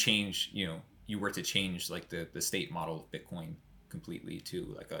 unless you change, you were to change like the state model of Bitcoin completely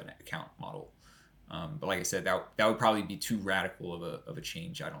to like an account model. But like I said, that would probably be too radical of a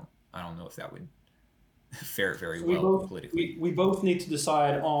change. I don't know if that would fare very well politically. We both need to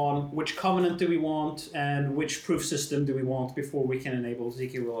decide on which covenant do we want and which proof system do we want before we can enable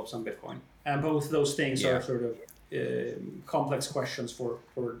zk rollups on Bitcoin. And both those things are sort of complex questions for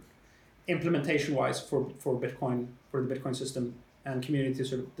implementation wise for Bitcoin, for the Bitcoin system and community to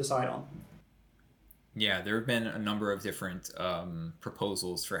sort of decide on. Yeah, there have been a number of different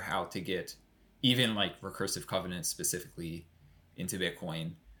proposals for how to get even like recursive covenants specifically into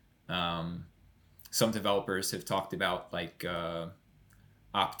Bitcoin. Some developers have talked about like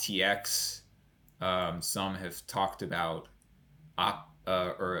optx. Some have talked about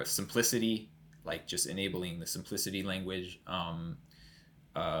or simplicity, like just enabling the simplicity language.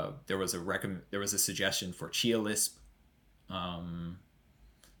 There was a suggestion for ChiaLisp.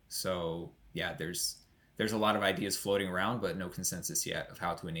 So yeah, there's a lot of ideas floating around, but no consensus yet of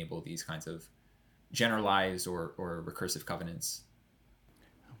how to enable these kinds of generalized or recursive covenants.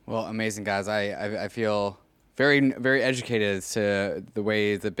 Well, amazing, guys. I feel very, very educated as to the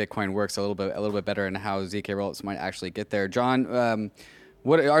way that Bitcoin works a little bit better and how zk rollups might actually get there. John,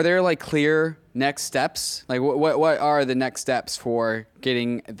 what are there like clear next steps? Like, what are the next steps for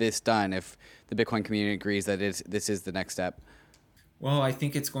getting this done if the Bitcoin community agrees that this is the next step? Well, I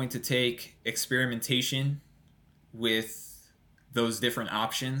think it's going to take experimentation with those different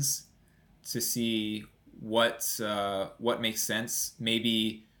options to see what makes sense.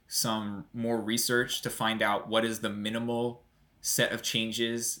 Maybe some more research to find out what is the minimal set of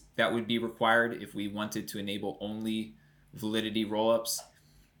changes that would be required if we wanted to enable only validity rollups.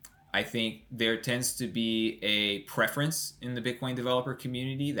 I think there tends to be a preference in the Bitcoin developer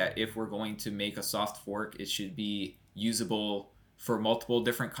community that if we're going to make a soft fork, it should be usable for multiple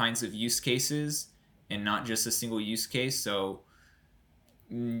different kinds of use cases and not just a single use case. So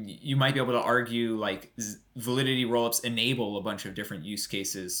you might be able to argue like validity rollups enable a bunch of different use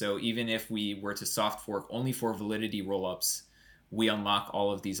cases. So even if we were to soft fork only for validity rollups, we unlock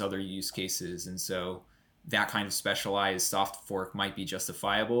all of these other use cases. And so that kind of specialized soft fork might be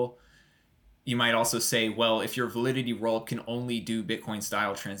justifiable. You might also say, well, if your validity rollup can only do Bitcoin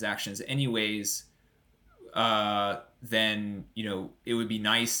style transactions anyways, then it would be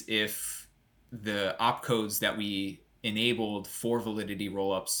nice if the opcodes that we enabled for validity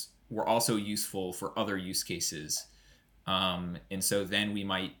rollups were also useful for other use cases. And so then we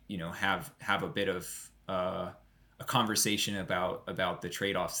might have a bit of a conversation about the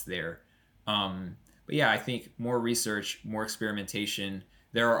trade-offs there. But yeah, I think more research, more experimentation.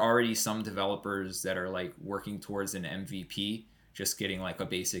 There are already some developers that are like working towards an MVP, just getting like a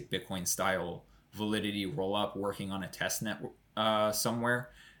basic Bitcoin style validity rollup, working on a test net somewhere.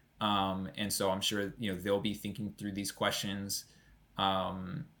 And so I'm sure they'll be thinking through these questions.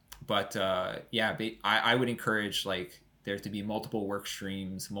 But I would encourage like there to be multiple work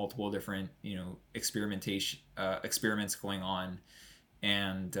streams, multiple different experiments going on,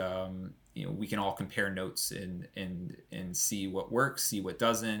 and we can all compare notes and see what works, see what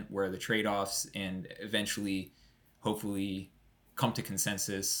doesn't, where are the trade-offs, and eventually, hopefully, come to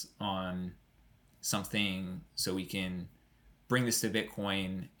consensus on something so we can bring this to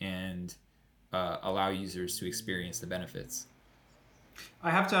Bitcoin and allow users to experience the benefits.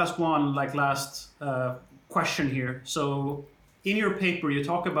 I have to ask one last question here. So in your paper, you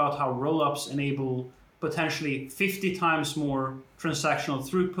talk about how rollups enable potentially 50 times more transactional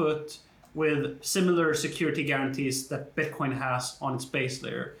throughput with similar security guarantees that Bitcoin has on its base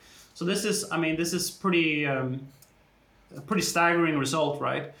layer. So this is pretty a pretty staggering result,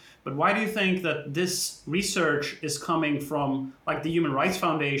 right? But why do you think that this research is coming from like the Human Rights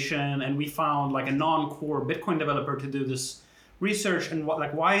Foundation, and we found like a non-core Bitcoin developer to do this research, and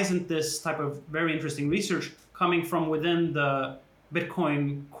why isn't this type of very interesting research coming from within the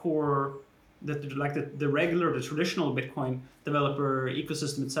Bitcoin core, the regular, the traditional Bitcoin developer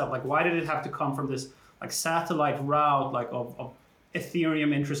ecosystem itself? Like, why did it have to come from this like satellite route of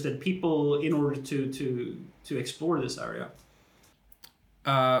Ethereum interested people in order to explore this area?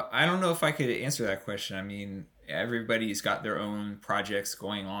 I don't know if I could answer that question. I mean, everybody's got their own projects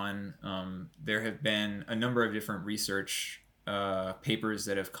going on. There have been a number of different research papers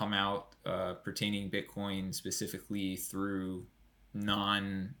that have come out pertaining Bitcoin specifically through not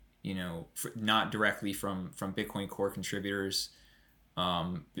directly from Bitcoin core contributors.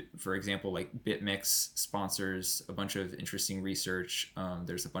 For example, like BitMix sponsors a bunch of interesting research.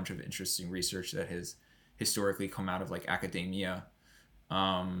 There's a bunch of interesting research that has historically come out of like academia.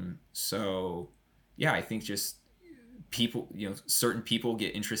 So yeah, I think just people, certain people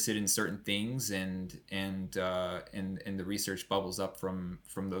get interested in certain things, and the research bubbles up from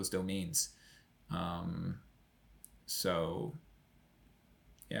those domains. So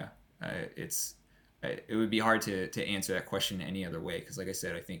yeah, it would be hard to answer that question any other way, because like I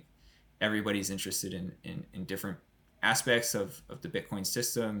said, I think everybody's interested in different aspects of the Bitcoin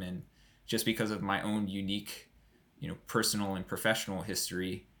system, and just because of my own unique personal and professional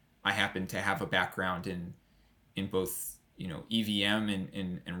history, I happen to have a background in both EVM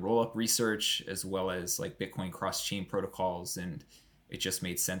and roll-up research, as well as like Bitcoin cross-chain protocols, and it just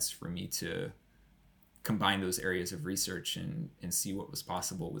made sense for me to combine those areas of research and see what was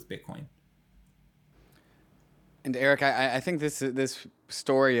possible with Bitcoin. And Eric, I think this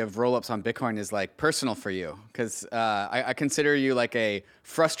story of rollups on Bitcoin is like personal for you, because I consider you like a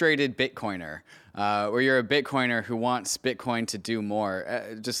frustrated Bitcoiner, where you're a Bitcoiner who wants Bitcoin to do more.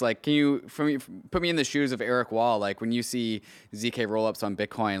 Just like, can you put me in the shoes of Eric Wall? Like when you see zk rollups on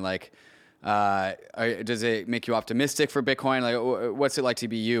Bitcoin, like does it make you optimistic for Bitcoin? Like, what's it like to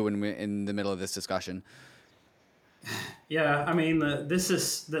be you in the middle of this discussion? Yeah, I mean, this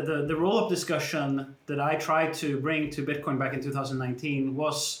is the roll-up discussion that I tried to bring to Bitcoin back in 2019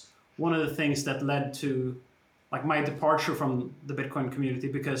 was one of the things that led to like my departure from the Bitcoin community,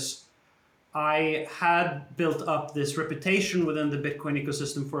 because I had built up this reputation within the Bitcoin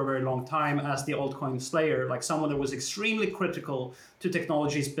ecosystem for a very long time as the altcoin slayer, like someone that was extremely critical to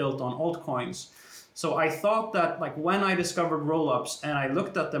technologies built on altcoins. So I thought that, like, when I discovered rollups and I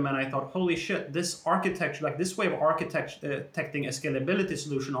looked at them and I thought, holy shit, this architecture, like this way of architecting a scalability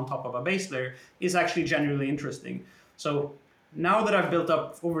solution on top of a base layer is actually genuinely interesting. So now that I've built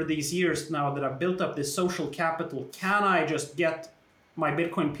up over these years, now that I've built up this social capital, can I just get my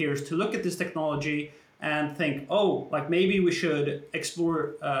Bitcoin peers to look at this technology and think, oh, like maybe we should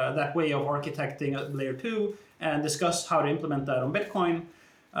explore that way of architecting a layer 2 and discuss how to implement that on Bitcoin.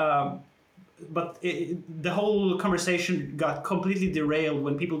 But the whole conversation got completely derailed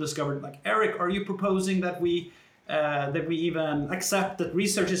when people discovered, like, Eric, are you proposing that we even accept that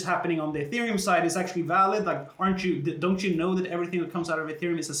research is happening on the Ethereum side is actually valid? Like, don't you know that everything that comes out of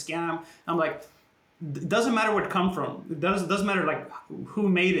Ethereum is a scam? I'm like, it doesn't matter where it come from. It doesn't matter like who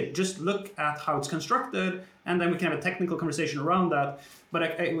made it. Just look at how it's constructed, and then we can have a technical conversation around that.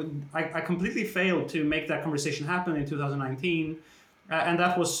 But I completely failed to make that conversation happen in 2019. And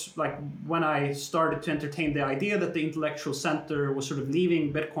that was like when I started to entertain the idea that the intellectual center was sort of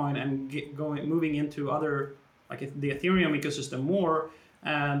leaving Bitcoin and moving into other, like the Ethereum ecosystem more.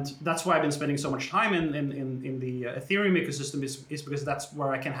 And that's why I've been spending so much time in the Ethereum ecosystem is because that's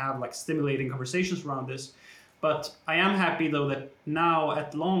where I can have like stimulating conversations around this. But I am happy though that now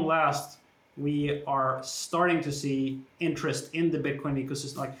at long last, we are starting to see interest in the Bitcoin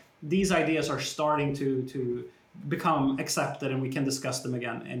ecosystem. Like these ideas are starting to become accepted and we can discuss them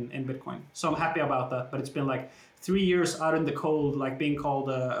again in Bitcoin. So I'm happy about that, but it's been like 3 years out in the cold, like being called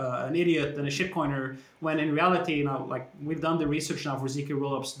an idiot and a shitcoiner, when in reality, you know, like we've done the research now for zk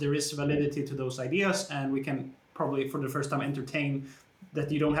rollups, there is validity to those ideas, and we can probably for the first time entertain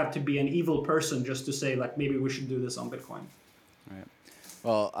that you don't have to be an evil person just to say like maybe we should do this on Bitcoin. All right.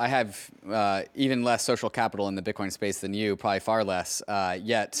 Well, I have even less social capital in the Bitcoin space than you, probably far less,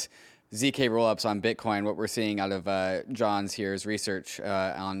 yet zk rollups on Bitcoin, what we're seeing out of John's here's research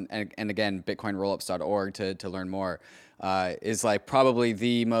on, and again, bitcoinrollups.org to learn more, is like probably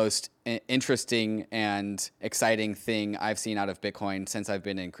the most interesting and exciting thing I've seen out of Bitcoin since I've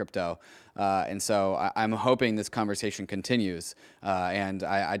been in crypto. And so I'm hoping this conversation continues. And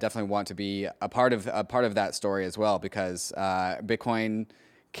I definitely want to be a part of that story as well, because Bitcoin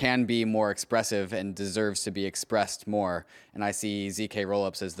can be more expressive and deserves to be expressed more. And I see zk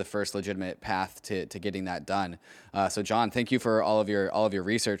rollups as the first legitimate path to getting that done. So John, thank you for all of your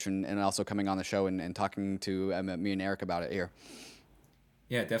research and also coming on the show and talking to me and Eric about it here.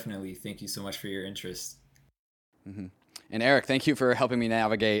 Yeah, definitely. Thank you so much for your interest. Mm-hmm. And Eric, thank you for helping me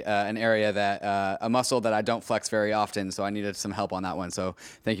navigate an area that, a muscle that I don't flex very often. So I needed some help on that one. So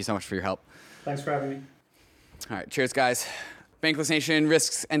thank you so much for your help. Thanks for having me. All right. Cheers, guys. Bankless Nation,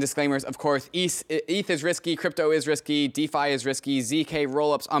 risks and disclaimers. Of course, ETH is risky, crypto is risky, DeFi is risky, zk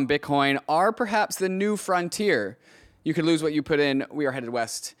rollups on Bitcoin are perhaps the new frontier. You could lose what you put in. We are headed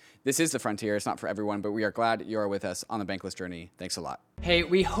west. This is the frontier. It's not for everyone, but we are glad you are with us on the Bankless journey. Thanks a lot. Hey,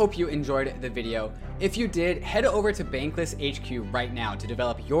 we hope you enjoyed the video. If you did, head over to Bankless HQ right now to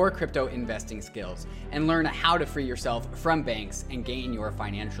develop your crypto investing skills and learn how to free yourself from banks and gain your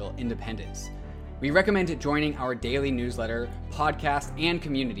financial independence. We recommend joining our daily newsletter, podcast, and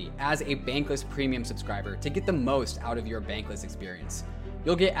community as a Bankless Premium subscriber to get the most out of your Bankless experience.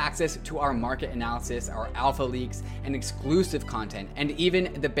 You'll get access to our market analysis, our alpha leaks, and exclusive content, and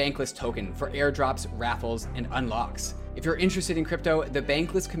even the Bankless token for airdrops, raffles, and unlocks. If you're interested in crypto, the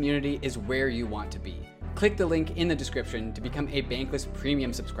Bankless community is where you want to be. Click the link in the description to become a Bankless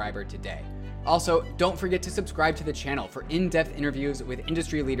Premium subscriber today. Also, don't forget to subscribe to the channel for in-depth interviews with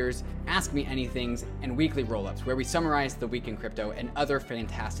industry leaders, Ask Me Anythings, and weekly rollups where we summarize the week in crypto and other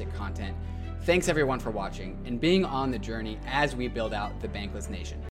fantastic content. Thanks everyone for watching and being on the journey as we build out the Bankless Nation.